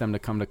Right. expect them to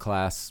come to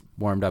class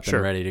warmed up Sure.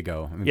 and ready to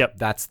go. I mean, Yep.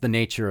 That's the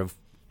nature of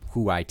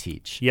who I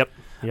teach. Yep.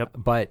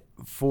 But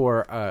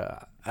for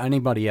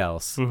anybody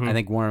else, Mm-hmm. I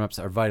think warm-ups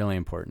are vitally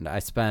important. I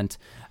spent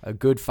a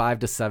good 5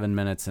 to 7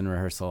 minutes in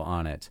rehearsal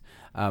on it.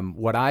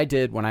 What I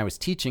did when I was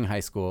teaching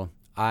high school,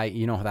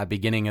 that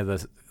beginning of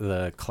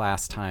the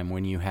class time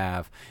when you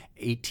have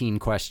 18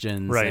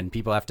 questions Right. and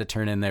people have to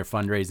turn in their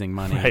fundraising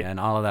money Right. and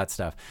all of that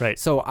stuff. Right.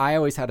 So I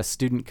always had a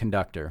student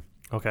conductor.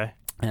 Okay.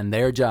 And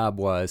their job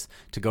was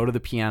to go to the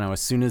piano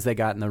as soon as they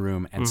got in the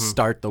room and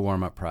start the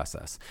warm-up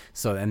process.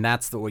 So, and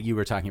that's what you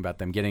were talking about,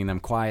 them getting them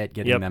quiet,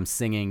 getting Yep. them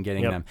singing,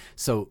 getting Yep. them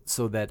so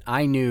that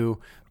I knew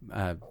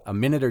a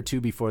minute or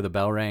two before the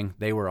bell rang,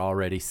 they were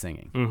already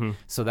singing.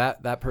 So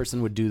that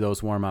person would do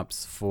those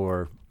warm-ups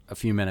for a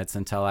few minutes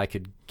until I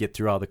could get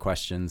through all the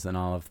questions and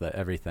all of the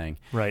everything.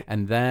 Right.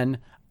 And then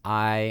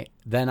I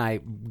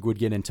would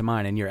get into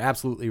mine, and you're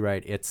absolutely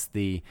right. It's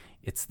the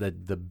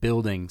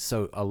building.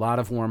 So a lot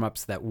of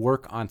warm-ups that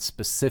work on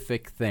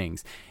specific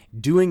things.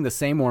 Doing the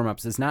same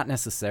warm-ups is not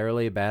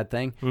necessarily a bad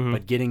thing,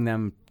 but getting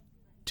them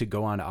to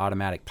go on to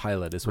automatic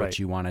pilot is what Right.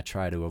 you want to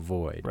try to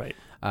avoid. Right.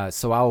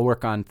 So I'll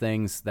work on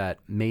things that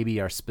maybe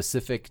are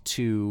specific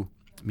to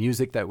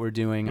music that we're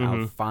doing.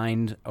 I'll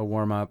find a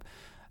warm-up.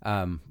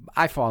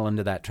 I fall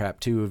into that trap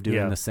too of doing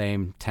Yeah. the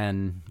same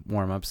 10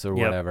 warm-ups or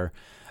Yep. whatever.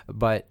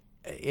 But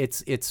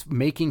it's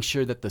making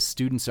sure that the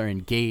students are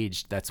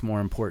engaged that's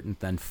more important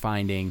than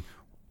finding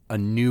a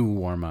new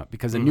warm-up,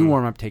 because a new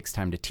warm-up takes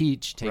time to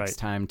teach, takes Right.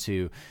 time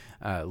to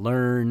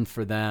learn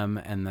for them,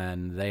 and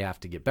then they have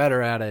to get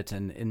better at it,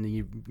 and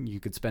you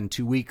could spend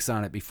 2 weeks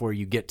on it before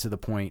you get to the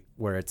point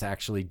where it's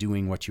actually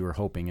doing what you were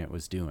hoping it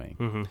was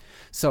doing.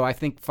 So I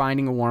think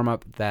finding a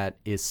warm-up that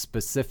is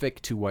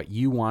specific to what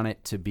you want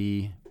it to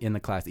be in the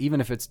class, even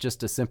if it's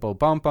just a simple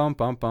bum bum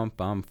bum bum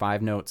bum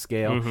 5-note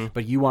scale,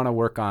 but you want to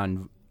work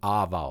on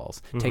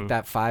vowels. Take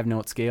that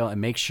 5-note scale and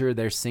make sure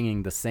they're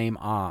singing the same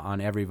on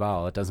every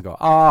vowel. It doesn't go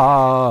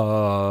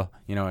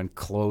and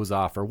close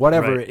off or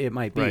whatever Right. it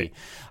might be. Right.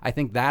 I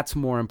think that's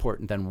more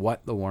important than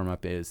what the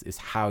warm-up is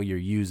how you're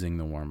using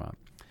the warm-up.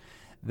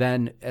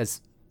 Then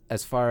as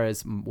far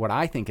as what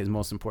I think is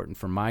most important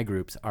for my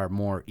groups are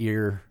more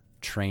ear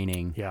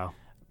training Yeah.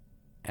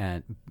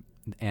 and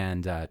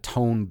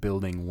tone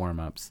building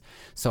warm-ups.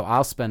 So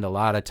I'll spend a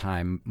lot of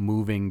time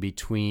moving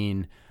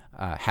between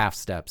half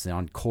steps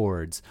on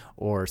chords,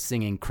 or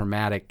singing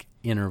chromatic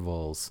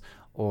intervals,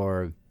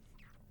 or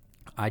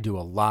I do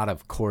a lot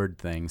of chord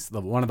things.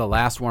 One of the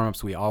last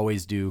warm-ups we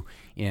always do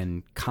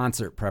in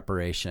concert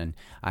preparation,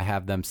 I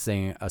have them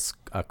sing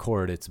a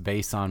chord. It's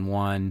bass on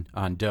 1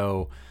 on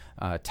do,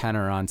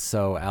 tenor on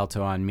so,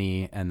 alto on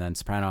mi, and then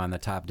soprano on the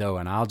top do,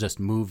 and I'll just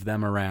move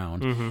them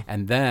around,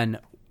 and then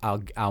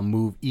I'll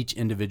move each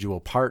individual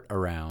part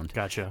around.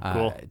 Gotcha.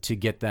 Cool. To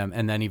get them,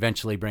 and then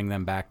eventually bring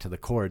them back to the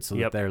chord so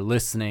Yep. that they're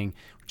listening,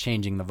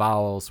 changing the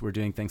vowels. We're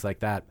doing things like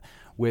that.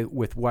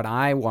 With what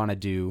I want to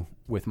do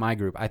with my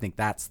group, I think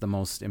that's the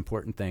most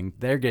important thing.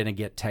 They're going to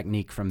get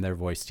technique from their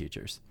voice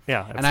teachers.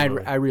 Yeah, And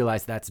absolutely. I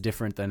realize that's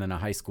different than in a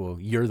high school.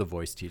 You're the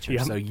voice teacher,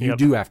 Yep, so you yep.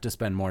 do have to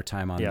spend more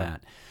time on Yeah.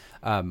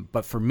 that.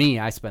 But for me,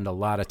 I spend a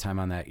lot of time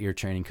on that ear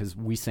training because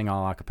we sing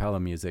all a cappella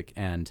music.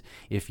 And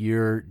if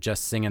you're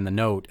just singing the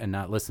note and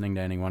not listening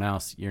to anyone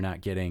else, you're not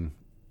getting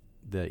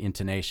the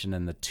intonation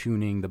and the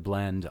tuning, the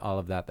blend, all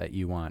of that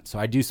you want. So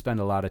I do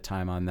spend a lot of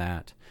time on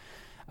that.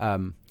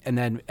 And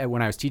then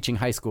when I was teaching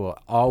high school,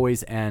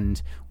 always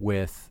end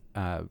with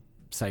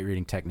sight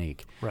reading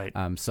technique. Right.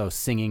 So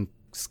singing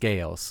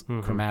scales,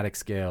 chromatic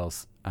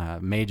scales,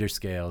 major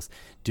scales,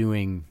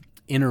 doing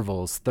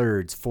intervals,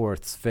 thirds,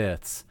 fourths,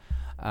 fifths.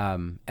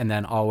 And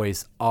then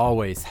always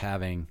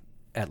having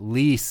at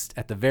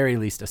the very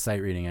least, a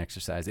sight reading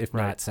exercise, if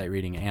Right. not sight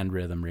reading and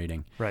rhythm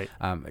reading. Right.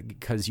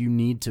 Because you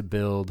need to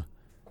build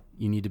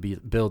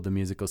the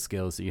musical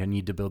skills. You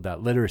need to build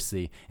that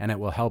literacy, and it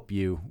will help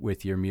you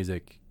with your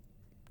music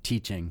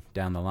teaching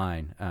down the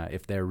line.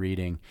 If they're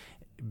reading,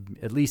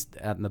 at least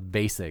at the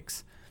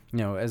basics,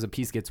 as a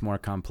piece gets more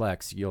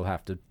complex, you'll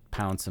have to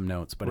pound some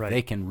notes. But Right. if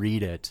they can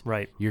read it,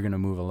 Right. you're going to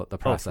move the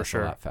process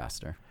sure. a lot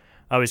faster.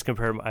 I always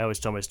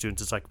tell my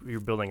students, it's like you're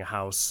building a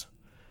house.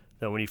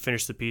 That when you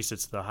finish the piece,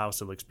 it's the house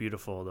that looks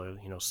beautiful. The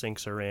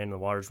sinks are in, the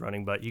water's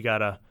running, but you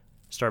gotta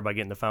start by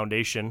getting the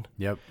foundation.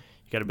 Yep.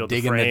 You gotta build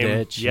Digging the the frame.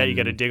 ditch Yeah, you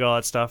gotta and- dig all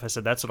that stuff. I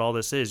said that's what all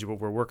this is.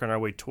 We're working our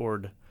way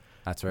toward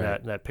That's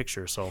right. that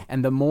picture. So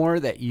And the more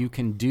that you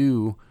can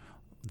do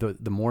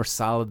the more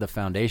solid the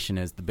foundation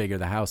is, the bigger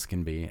the house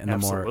can be, and the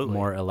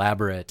more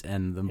elaborate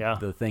and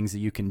the things that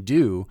you can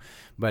do.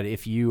 But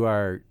if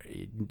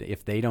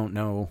they don't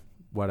know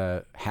what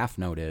a half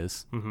note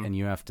is, and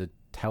you have to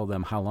tell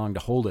them how long to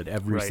hold it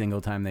every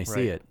single time they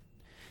see it,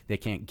 they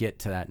can't get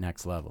to that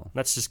next level.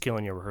 That's just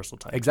killing your rehearsal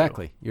time.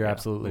 Exactly. Too. You're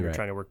absolutely when right. You're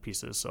trying to work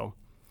pieces. So,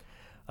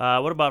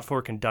 what about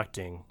for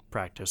conducting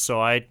practice? So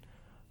I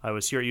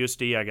was here at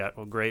USD. I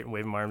got great,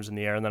 waving my arms in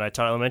the air, and then I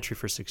taught elementary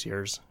for 6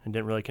 years and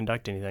didn't really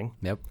conduct anything.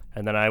 Yep.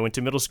 And then I went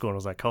to middle school and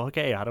was like, oh,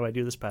 okay, how do I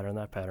do this pattern,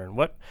 that pattern?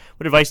 What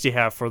advice do you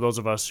have for those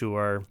of us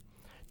who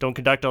don't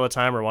conduct all the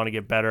time or want to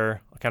get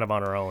better kind of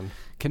on our own?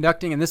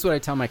 Conducting, and this is what I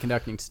tell my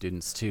conducting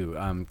students too.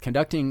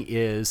 Conducting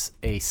is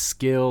a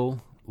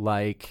skill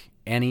like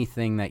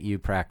anything that you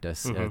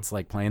practice. It's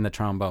like playing the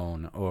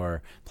trombone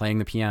or playing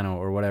the piano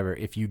or whatever.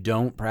 If you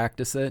don't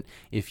practice it,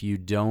 if you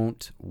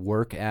don't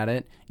work at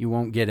it, you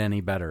won't get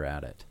any better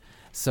at it.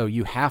 So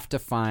you have to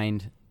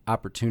find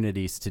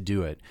opportunities to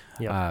do it.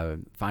 Yep.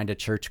 Find a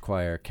church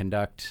choir,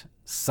 conduct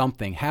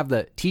something,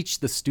 teach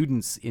the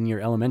students in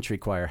your elementary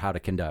choir how to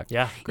conduct.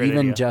 Yeah, great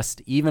idea.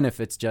 Even if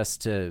it's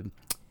just to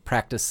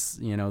practice,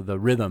 the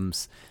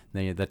rhythms,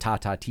 the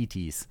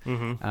ta-ta-ti-tis,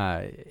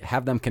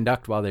 have them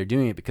conduct while they're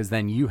doing it, because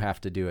then you have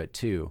to do it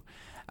too.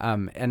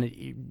 And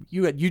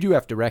you do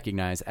have to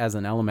recognize, as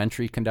an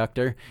elementary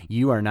conductor,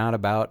 you are not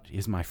about,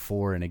 is my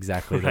 4 in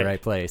exactly the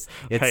right place?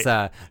 It's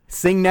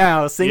sing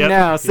now, sing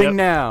now, sing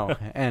now.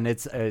 And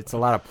it's a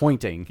lot of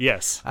pointing.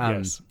 Yes,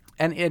 yes.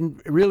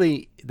 And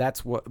really,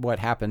 that's what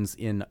happens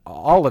in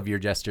all of your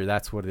gesture.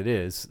 That's what it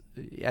is.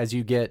 As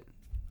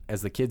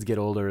the kids get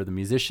older, the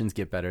musicians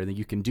get better, then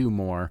you can do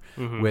more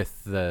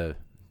with the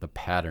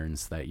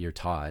patterns that you're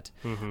taught.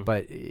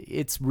 But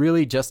it's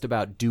really just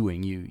about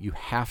doing. You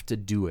have to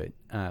do it.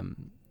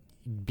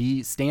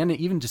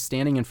 Even just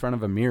standing in front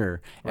of a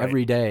mirror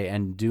every day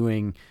and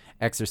doing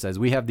exercise.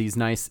 We have these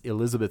nice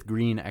Elizabeth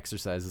Green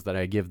exercises that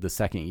I give the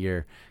second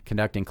year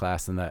conducting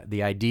class, and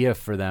the idea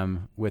for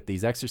them with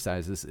these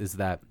exercises is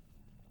that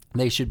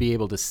they should be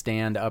able to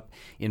stand up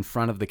in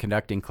front of the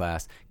conducting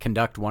class,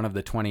 conduct one of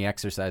the 20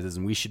 exercises,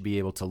 and we should be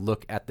able to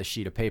look at the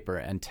sheet of paper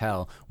and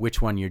tell which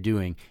one you're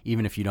doing,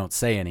 even if you don't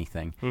say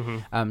anything.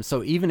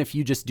 So even if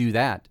you just do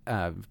that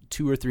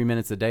 2 or 3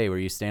 minutes a day, where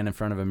you stand in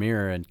front of a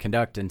mirror and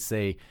conduct and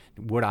say,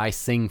 would I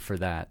sing for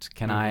that?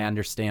 Can I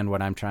understand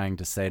what I'm trying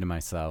to say to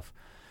myself?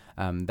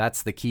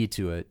 That's the key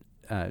to it,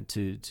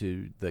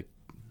 to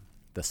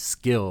the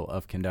skill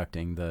of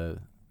conducting.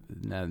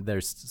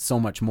 There's so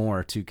much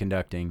more to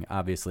conducting,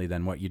 obviously,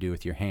 than what you do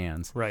with your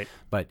hands. Right.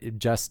 But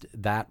just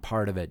that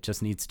part of it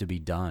just needs to be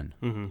done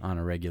on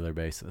a regular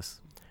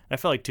basis. I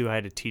felt like, too, I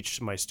had to teach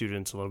my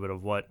students a little bit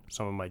of what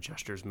some of my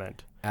gestures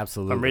meant.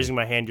 Absolutely. If I'm raising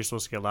my hand, you're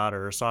supposed to get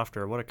louder or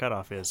softer, what a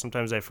cutoff is.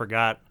 Sometimes I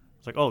forgot.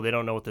 It's like, oh, they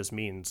don't know what this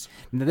means.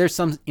 There's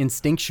some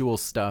instinctual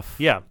stuff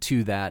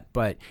to that,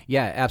 but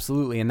yeah,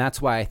 absolutely. And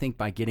that's why I think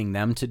by getting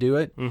them to do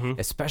it,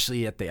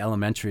 especially at the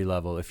elementary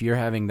level, if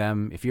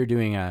you're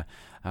doing a,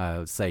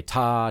 say,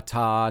 ta,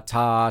 ta,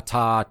 ta,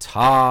 ta,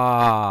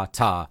 ta,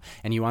 ta,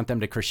 and you want them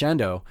to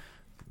crescendo,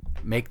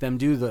 make them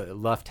do the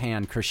left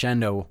hand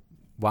crescendo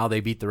while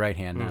they beat the right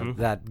hand. Now,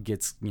 that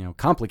gets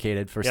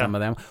complicated for some of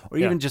them, or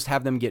even just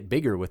have them get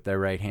bigger with their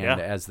right hand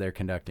as they're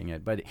conducting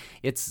it. But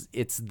it's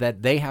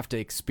that they have to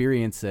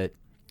experience it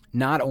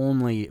not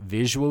only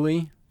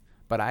visually,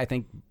 but I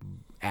think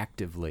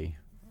actively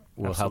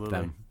will help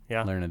them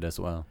learn it as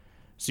well.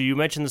 So you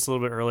mentioned this a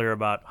little bit earlier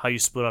about how you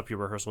split up your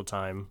rehearsal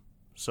time.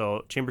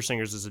 So chamber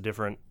singers is a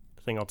different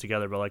thing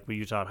altogether, but like when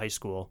you taught high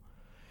school,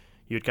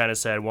 you had kind of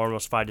said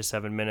warm-ups 5 to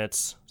 7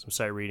 minutes, some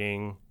sight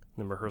reading,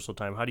 then rehearsal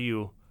time. How do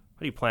you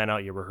plan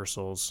out your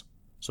rehearsals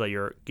so that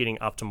you're getting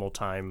optimal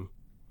time?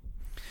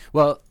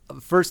 Well,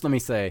 first let me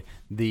say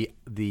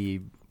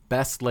the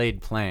best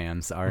laid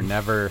plans are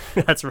never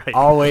That's right.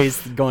 always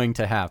going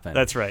to happen.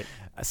 That's right.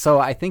 So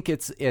I think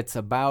it's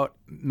about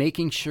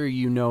making sure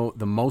you know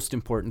the most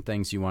important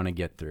things you want to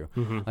get through.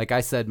 Like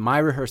I said, my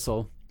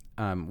rehearsal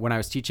when I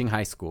was teaching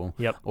high school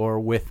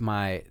or with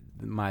my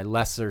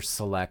lesser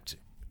select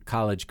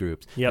college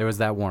groups, there was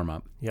that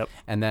warm-up.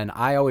 And then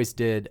I always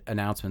did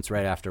announcements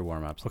right after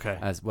warm-ups. Okay.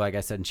 As like I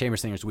said, in chamber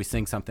singers, we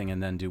sing something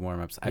and then do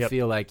warm-ups. I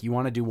feel like you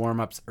want to do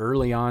warm-ups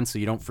early on so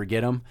you don't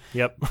forget them.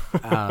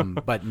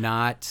 But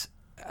not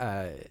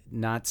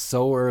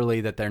so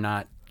early that they're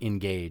not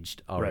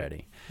engaged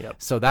already.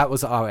 So that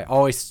was how I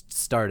always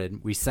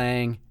started. We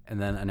sang and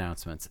then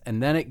announcements.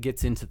 And then it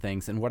gets into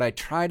things. And what I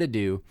try to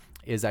do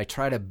is I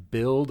try to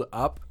build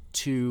up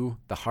to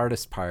the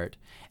hardest part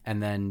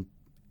and then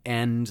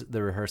end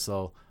the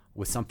rehearsal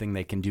with something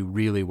they can do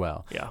really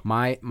well.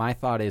 My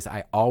thought is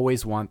I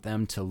always want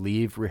them to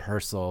leave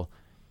rehearsal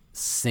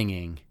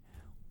singing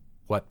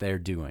what they're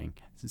doing,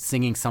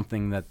 singing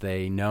something that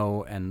they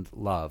know and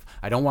love.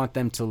 I don't want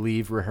them to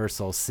leave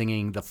rehearsal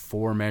singing the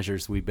 4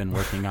 measures we've been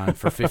working on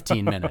for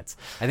 15 minutes.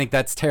 I think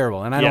that's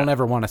terrible, and I don't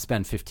ever want to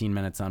spend 15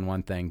 minutes on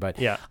one thing,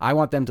 but I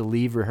want them to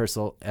leave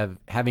rehearsal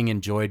having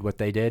enjoyed what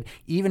they did.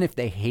 Even if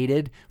they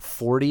hated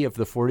 40 of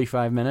the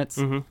 45 minutes,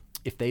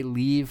 if they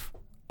leave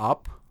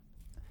up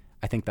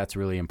I think that's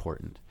really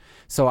important.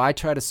 So I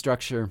try to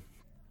structure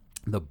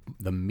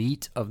the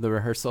meat of the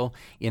rehearsal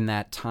in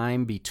that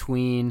time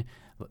between,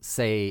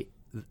 say,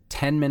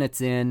 10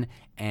 minutes in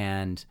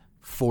and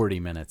 40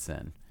 minutes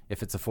in.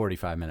 If it's a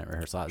 45-minute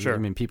rehearsal, Sure. I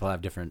mean, people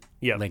have different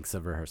Yep. lengths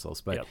of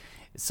rehearsals, but Yep.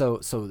 so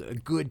a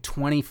good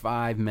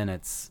 25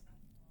 minutes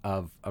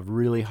of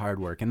really hard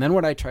work. And then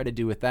what I try to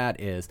do with that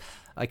is,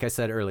 like I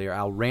said earlier,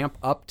 I'll ramp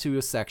up to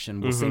a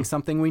section. We'll sing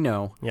something we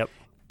know Yep.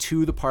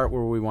 to the part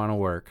where we want to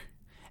work,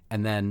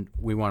 and then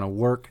we want to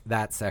work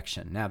that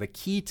section. Now, the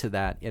key to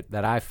that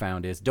that I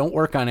found is don't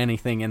work on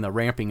anything in the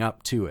ramping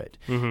up to it.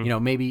 You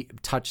know, maybe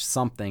touch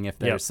something if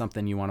there's Yep.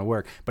 something you want to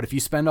work. But if you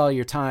spend all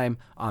your time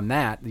on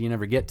that, you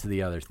never get to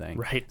the other thing.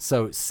 Right.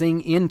 So sing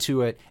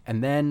into it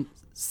and then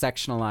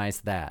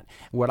sectionalize that.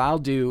 What I'll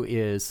do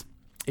is,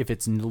 if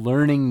it's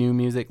learning new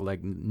music,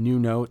 like new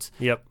notes,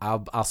 Yep.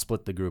 I'll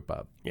split the group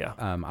up. Yeah.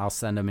 I'll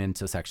send them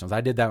into sectionals.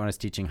 I did that when I was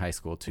teaching high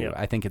school too. Yep.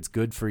 I think it's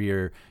good for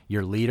your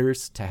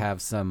leaders to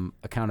have some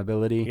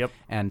accountability Yep.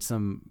 and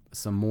some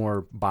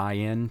more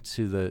buy-in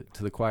to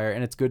the choir,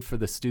 and it's good for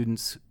the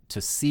students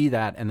to see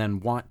that and then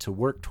want to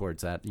work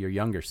towards that. Your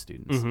younger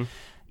students.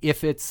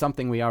 If it's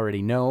something we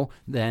already know,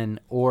 then,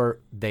 or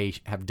they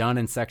have done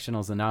in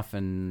sectionals enough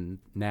and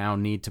now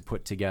need to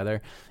put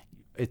together,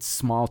 it's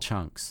small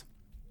chunks.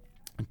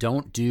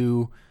 Don't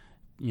do,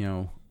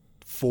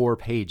 4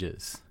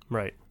 pages.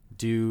 Right.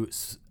 Do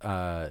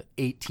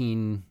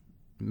 18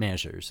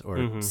 measures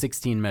or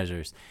 16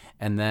 measures,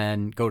 and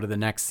then go to the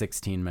next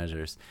 16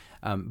 measures.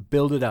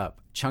 Build it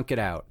up, chunk it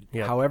out,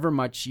 Yep. however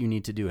much you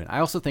need to do it. I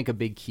also think a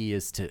big key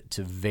is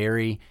to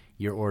vary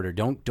your order.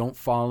 Don't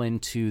fall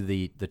into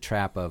the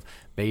trap of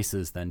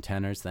basses, then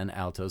tenors, then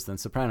altos, then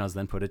sopranos,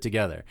 then put it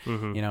together.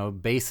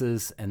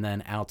 Basses and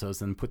then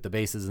altos, and put the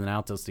basses and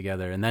altos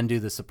together, and then do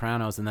the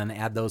sopranos and then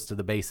add those to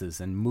the basses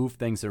and move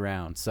things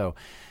around. So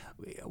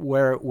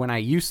when I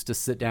used to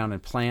sit down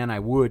and plan, I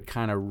would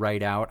kind of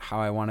write out how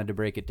I wanted to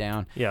break it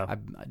down. Yeah.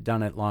 I've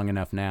done it long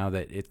enough now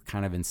that it's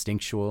kind of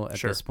instinctual at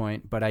Sure. this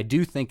point. But I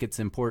do think it's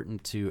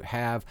important to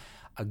have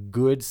a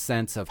good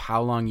sense of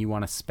how long you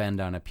want to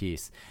spend on a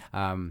piece.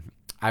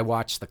 I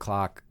watch the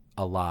clock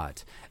a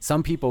lot.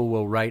 Some people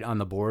will write on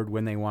the board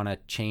when they want to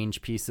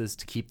change pieces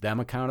to keep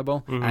them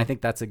accountable. And I think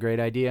that's a great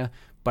idea.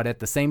 But at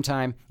the same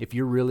time, if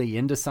you're really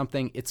into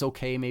something, it's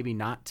okay maybe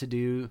not to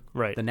do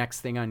Right. the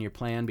next thing on your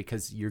plan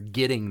because you're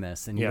getting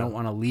this and you Yeah. don't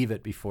want to leave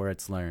it before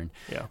it's learned.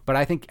 Yeah. But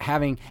I think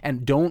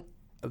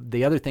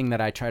the other thing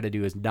that I try to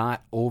do is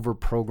not over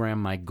program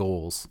my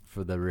goals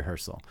for the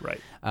rehearsal. Right.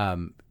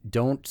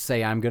 Don't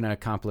say I'm going to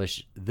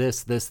accomplish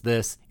this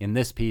in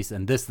this piece,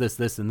 and this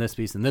in this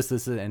piece, and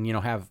this, and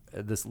have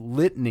this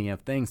litany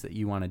of things that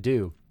you want to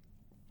do.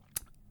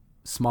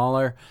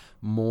 Smaller,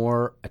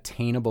 more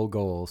attainable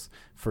goals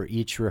for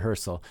each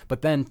rehearsal,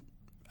 but then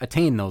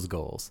attain those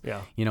goals.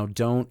 Yeah.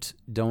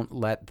 Don't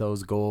let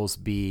those goals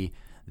be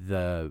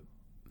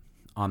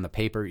on the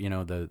paper,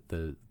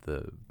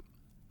 the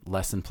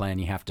lesson plan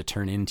you have to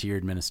turn into your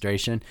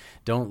administration.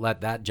 Don't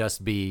let that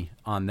just be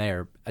on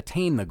there.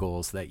 Attain the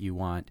goals that you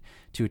want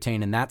to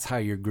attain, and that's how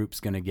your group's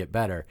going to get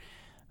better.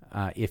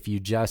 If you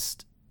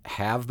just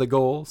have the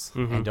goals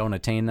and don't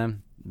attain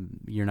them,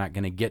 you're not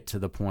going to get to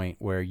the point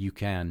where you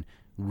can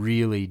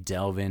really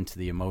delve into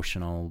the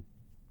emotional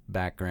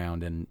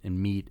background and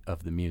meat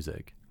of the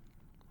music.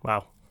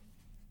 Wow.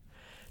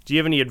 Do you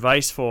have any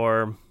advice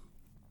for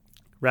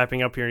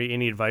wrapping up here?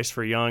 Any advice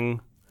for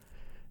young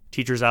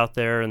teachers out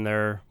there in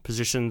their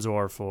positions,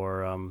 or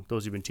for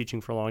those who've been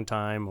teaching for a long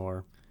time,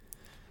 or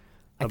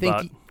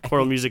about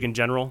choral music in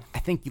general? I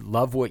think you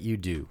love what you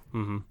do.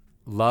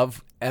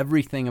 Love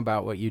everything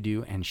about what you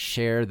do and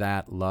share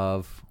that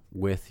love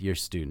with your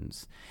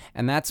students.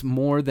 And that's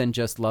more than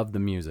just love the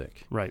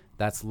music. Right.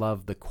 That's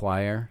love the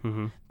choir.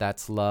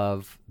 That's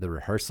love the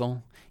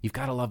rehearsal. You've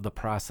got to love the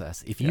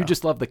process. If you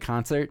just love the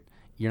concert,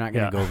 you're not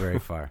going to go very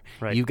far.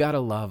 Right. You've got to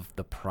love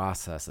the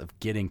process of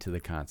getting to the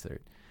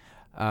concert.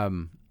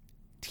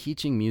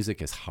 Teaching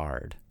music is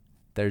hard.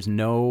 There's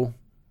no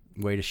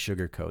way to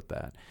sugarcoat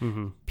that.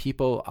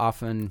 People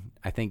often,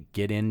 I think,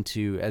 get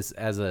into,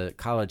 as a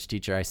college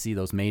teacher, I see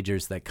those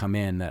majors that come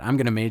in that I'm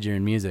going to major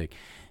in music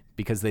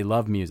because they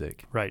love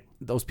music. Right.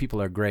 Those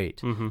people are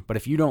great. But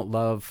if you don't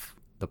love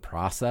the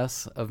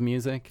process of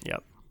music,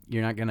 Yep.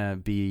 you're not going to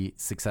be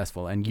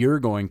successful, and you're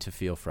going to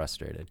feel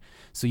frustrated.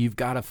 So you've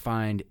got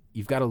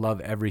to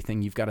love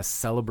everything. You've got to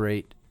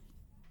celebrate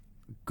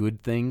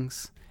good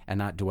things and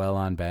not dwell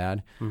on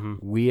bad.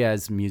 We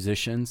as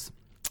musicians,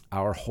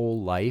 our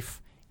whole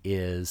life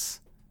is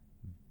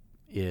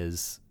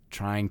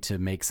trying to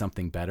make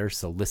something better.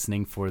 So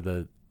listening for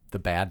the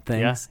bad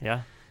things.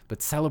 Yeah.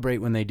 But celebrate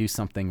when they do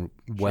something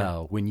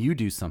well, when you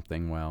do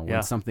something well,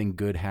 when something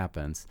good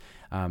happens.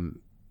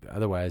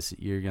 Otherwise,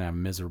 you're going to have a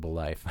miserable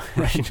life.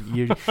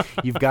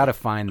 You've got to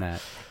find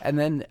that. And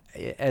then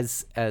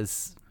as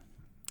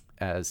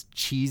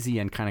cheesy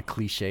and kind of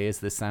cliche as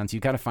this sounds,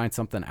 you've got to find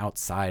something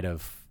outside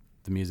of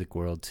the music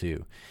world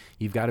too.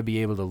 You've got to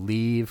be able to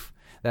leave.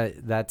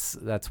 That's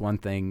one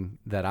thing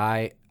that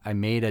I I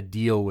made a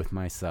deal with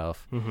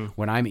myself.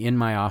 When I'm in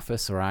my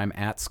office or I'm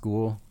at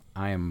school,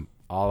 I am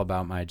all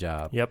about my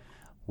job. Yep.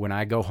 When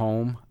I go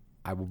home,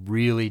 I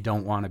really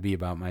don't want to be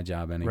about my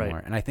job anymore.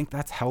 Right. And I think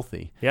that's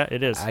healthy. Yeah,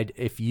 it is.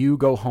 If you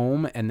go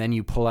home and then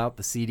you pull out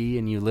the CD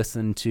and you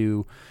listen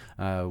to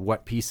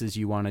what pieces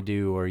you want to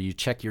do, or you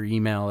check your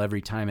email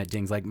every time it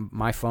dings, like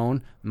my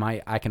phone,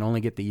 I can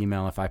only get the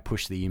email if I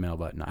push the email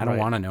button. I don't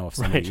want to know if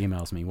somebody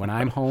emails me. When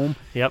I'm home,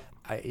 Yep.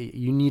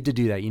 You need to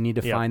do that. You need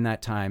to find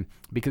that time,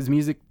 because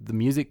the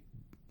music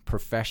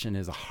profession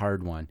is a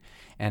hard one.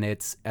 And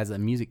it's, as a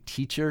music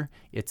teacher,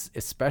 it's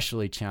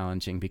especially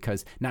challenging,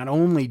 because not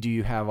only do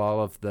you have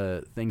all of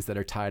the things that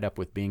are tied up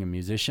with being a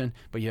musician,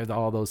 but you have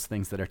all those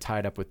things that are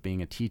tied up with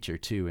being a teacher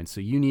too. And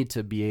so you need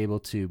to be able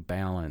to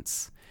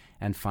balance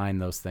and find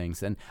those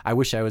things. And I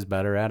wish I was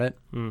better at it,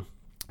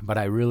 but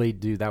I really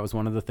do. That was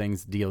one of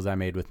the deals I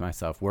made with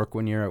myself. Work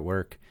when you're at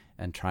work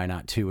and try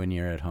not to when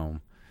you're at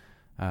home.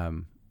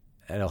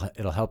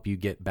 It'll help you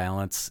get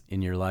balance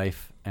in your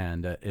life,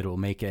 and it'll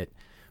make it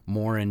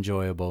more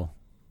enjoyable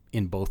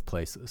in both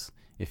places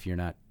if you're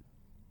not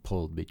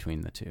pulled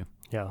between the two.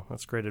 Yeah,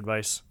 that's great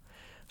advice.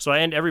 So I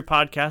end every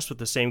podcast with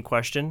the same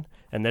question,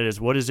 and that is,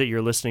 what is it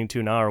you're listening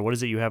to now, or what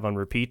is it you have on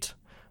repeat?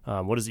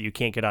 What is it you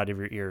can't get out of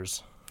your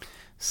ears?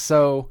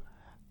 So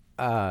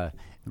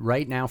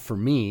right now for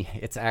me,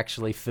 it's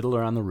actually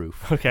Fiddler on the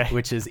Roof,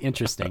 which is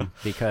interesting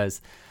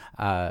because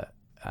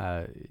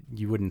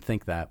you wouldn't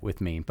think that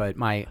with me. But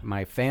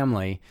my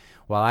family,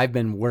 while I've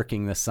been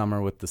working this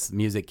summer with this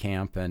music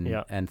camp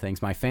and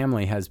things, my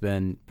family has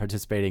been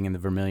participating in the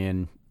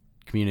Vermilion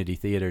Community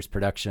Theater's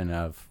production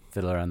of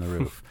Fiddler on the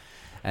Roof.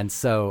 And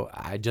so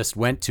I just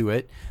went to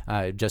it.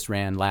 It just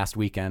ran last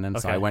weekend, and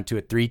so I went to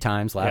it 3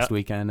 times last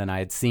weekend, and I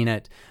had seen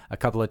it a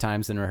couple of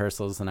times in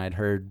rehearsals, and I'd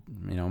heard,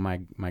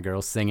 my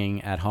girls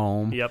singing at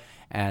home. Yep.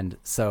 And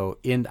so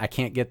I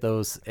can't get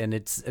those, and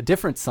it's a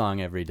different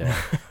song every day,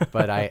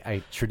 but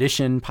I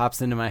tradition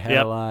pops into my head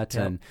a lot.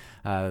 And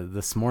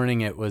this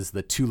morning it was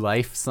the To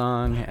Life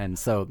song, and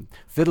so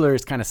Fiddler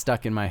is kind of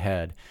stuck in my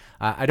head.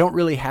 I don't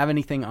really have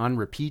anything on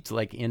repeat,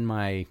 like in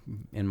my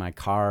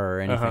car or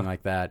anything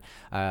like that.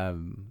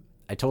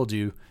 I told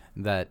you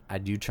that I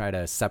do try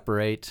to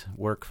separate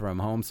work from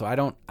home, so I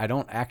don't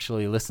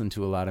actually listen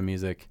to a lot of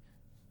music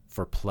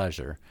for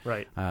pleasure.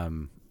 Right.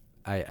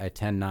 I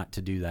tend not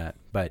to do that.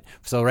 But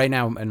so right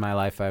now in my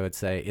life, I would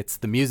say it's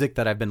the music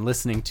that I've been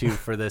listening to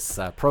for this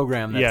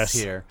program that's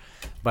here,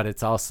 but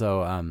it's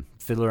also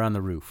Fiddler on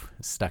the Roof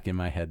stuck in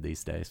my head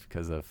these days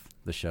because of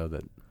the show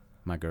that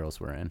my girls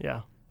were in.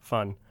 Yeah,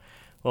 fun.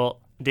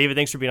 Well, David,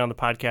 thanks for being on the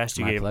podcast.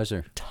 You gave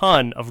pleasure. A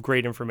ton of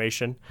great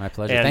information. My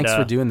pleasure. And, thanks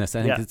for doing this.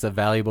 I think it's a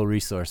valuable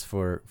resource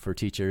for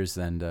teachers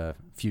and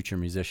future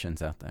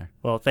musicians out there.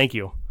 Well, thank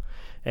you.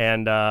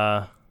 And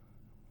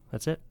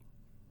that's it.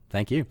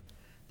 Thank you.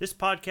 This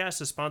podcast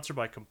is sponsored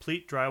by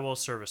Complete Drywall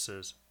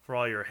Services. For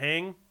all your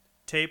hang,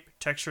 tape,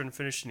 texture, and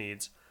finish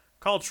needs,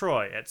 call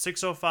Troy at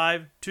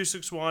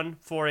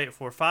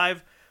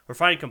 605-261-4845 or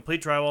find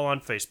Complete Drywall on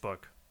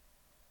Facebook.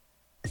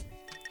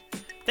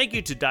 Thank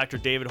you to Dr.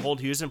 David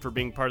Holdhusen for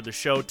being part of the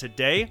show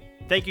today.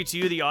 Thank you to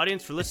you, the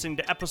audience, for listening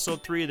to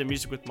Episode 3 of the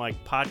Music with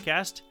Mike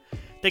podcast.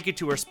 Thank you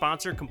to our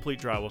sponsor,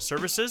 Complete Drywall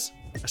Services.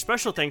 A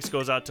special thanks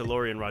goes out to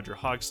Lori and Roger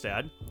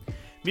Hogstad.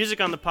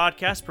 Music on the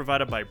podcast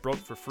provided by Broke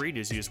for Free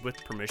is used with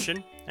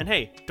permission. And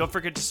hey, don't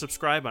forget to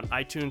subscribe on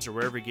iTunes or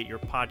wherever you get your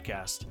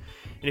podcast.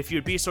 And if you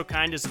would be so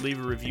kind as to leave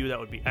a review, that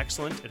would be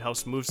excellent. It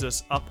helps moves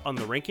us up on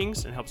the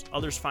rankings and helps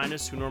others find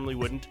us who normally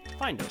wouldn't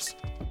find us.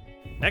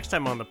 Next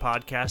time on the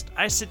podcast,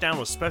 I sit down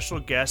with special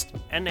guest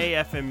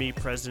NAFME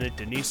President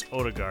Denise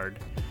Odegaard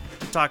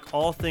to talk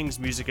all things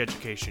music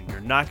education.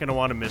 You're not going to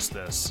want to miss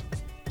this.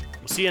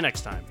 We'll see you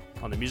next time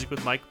on the Music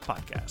with Mike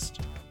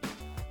podcast.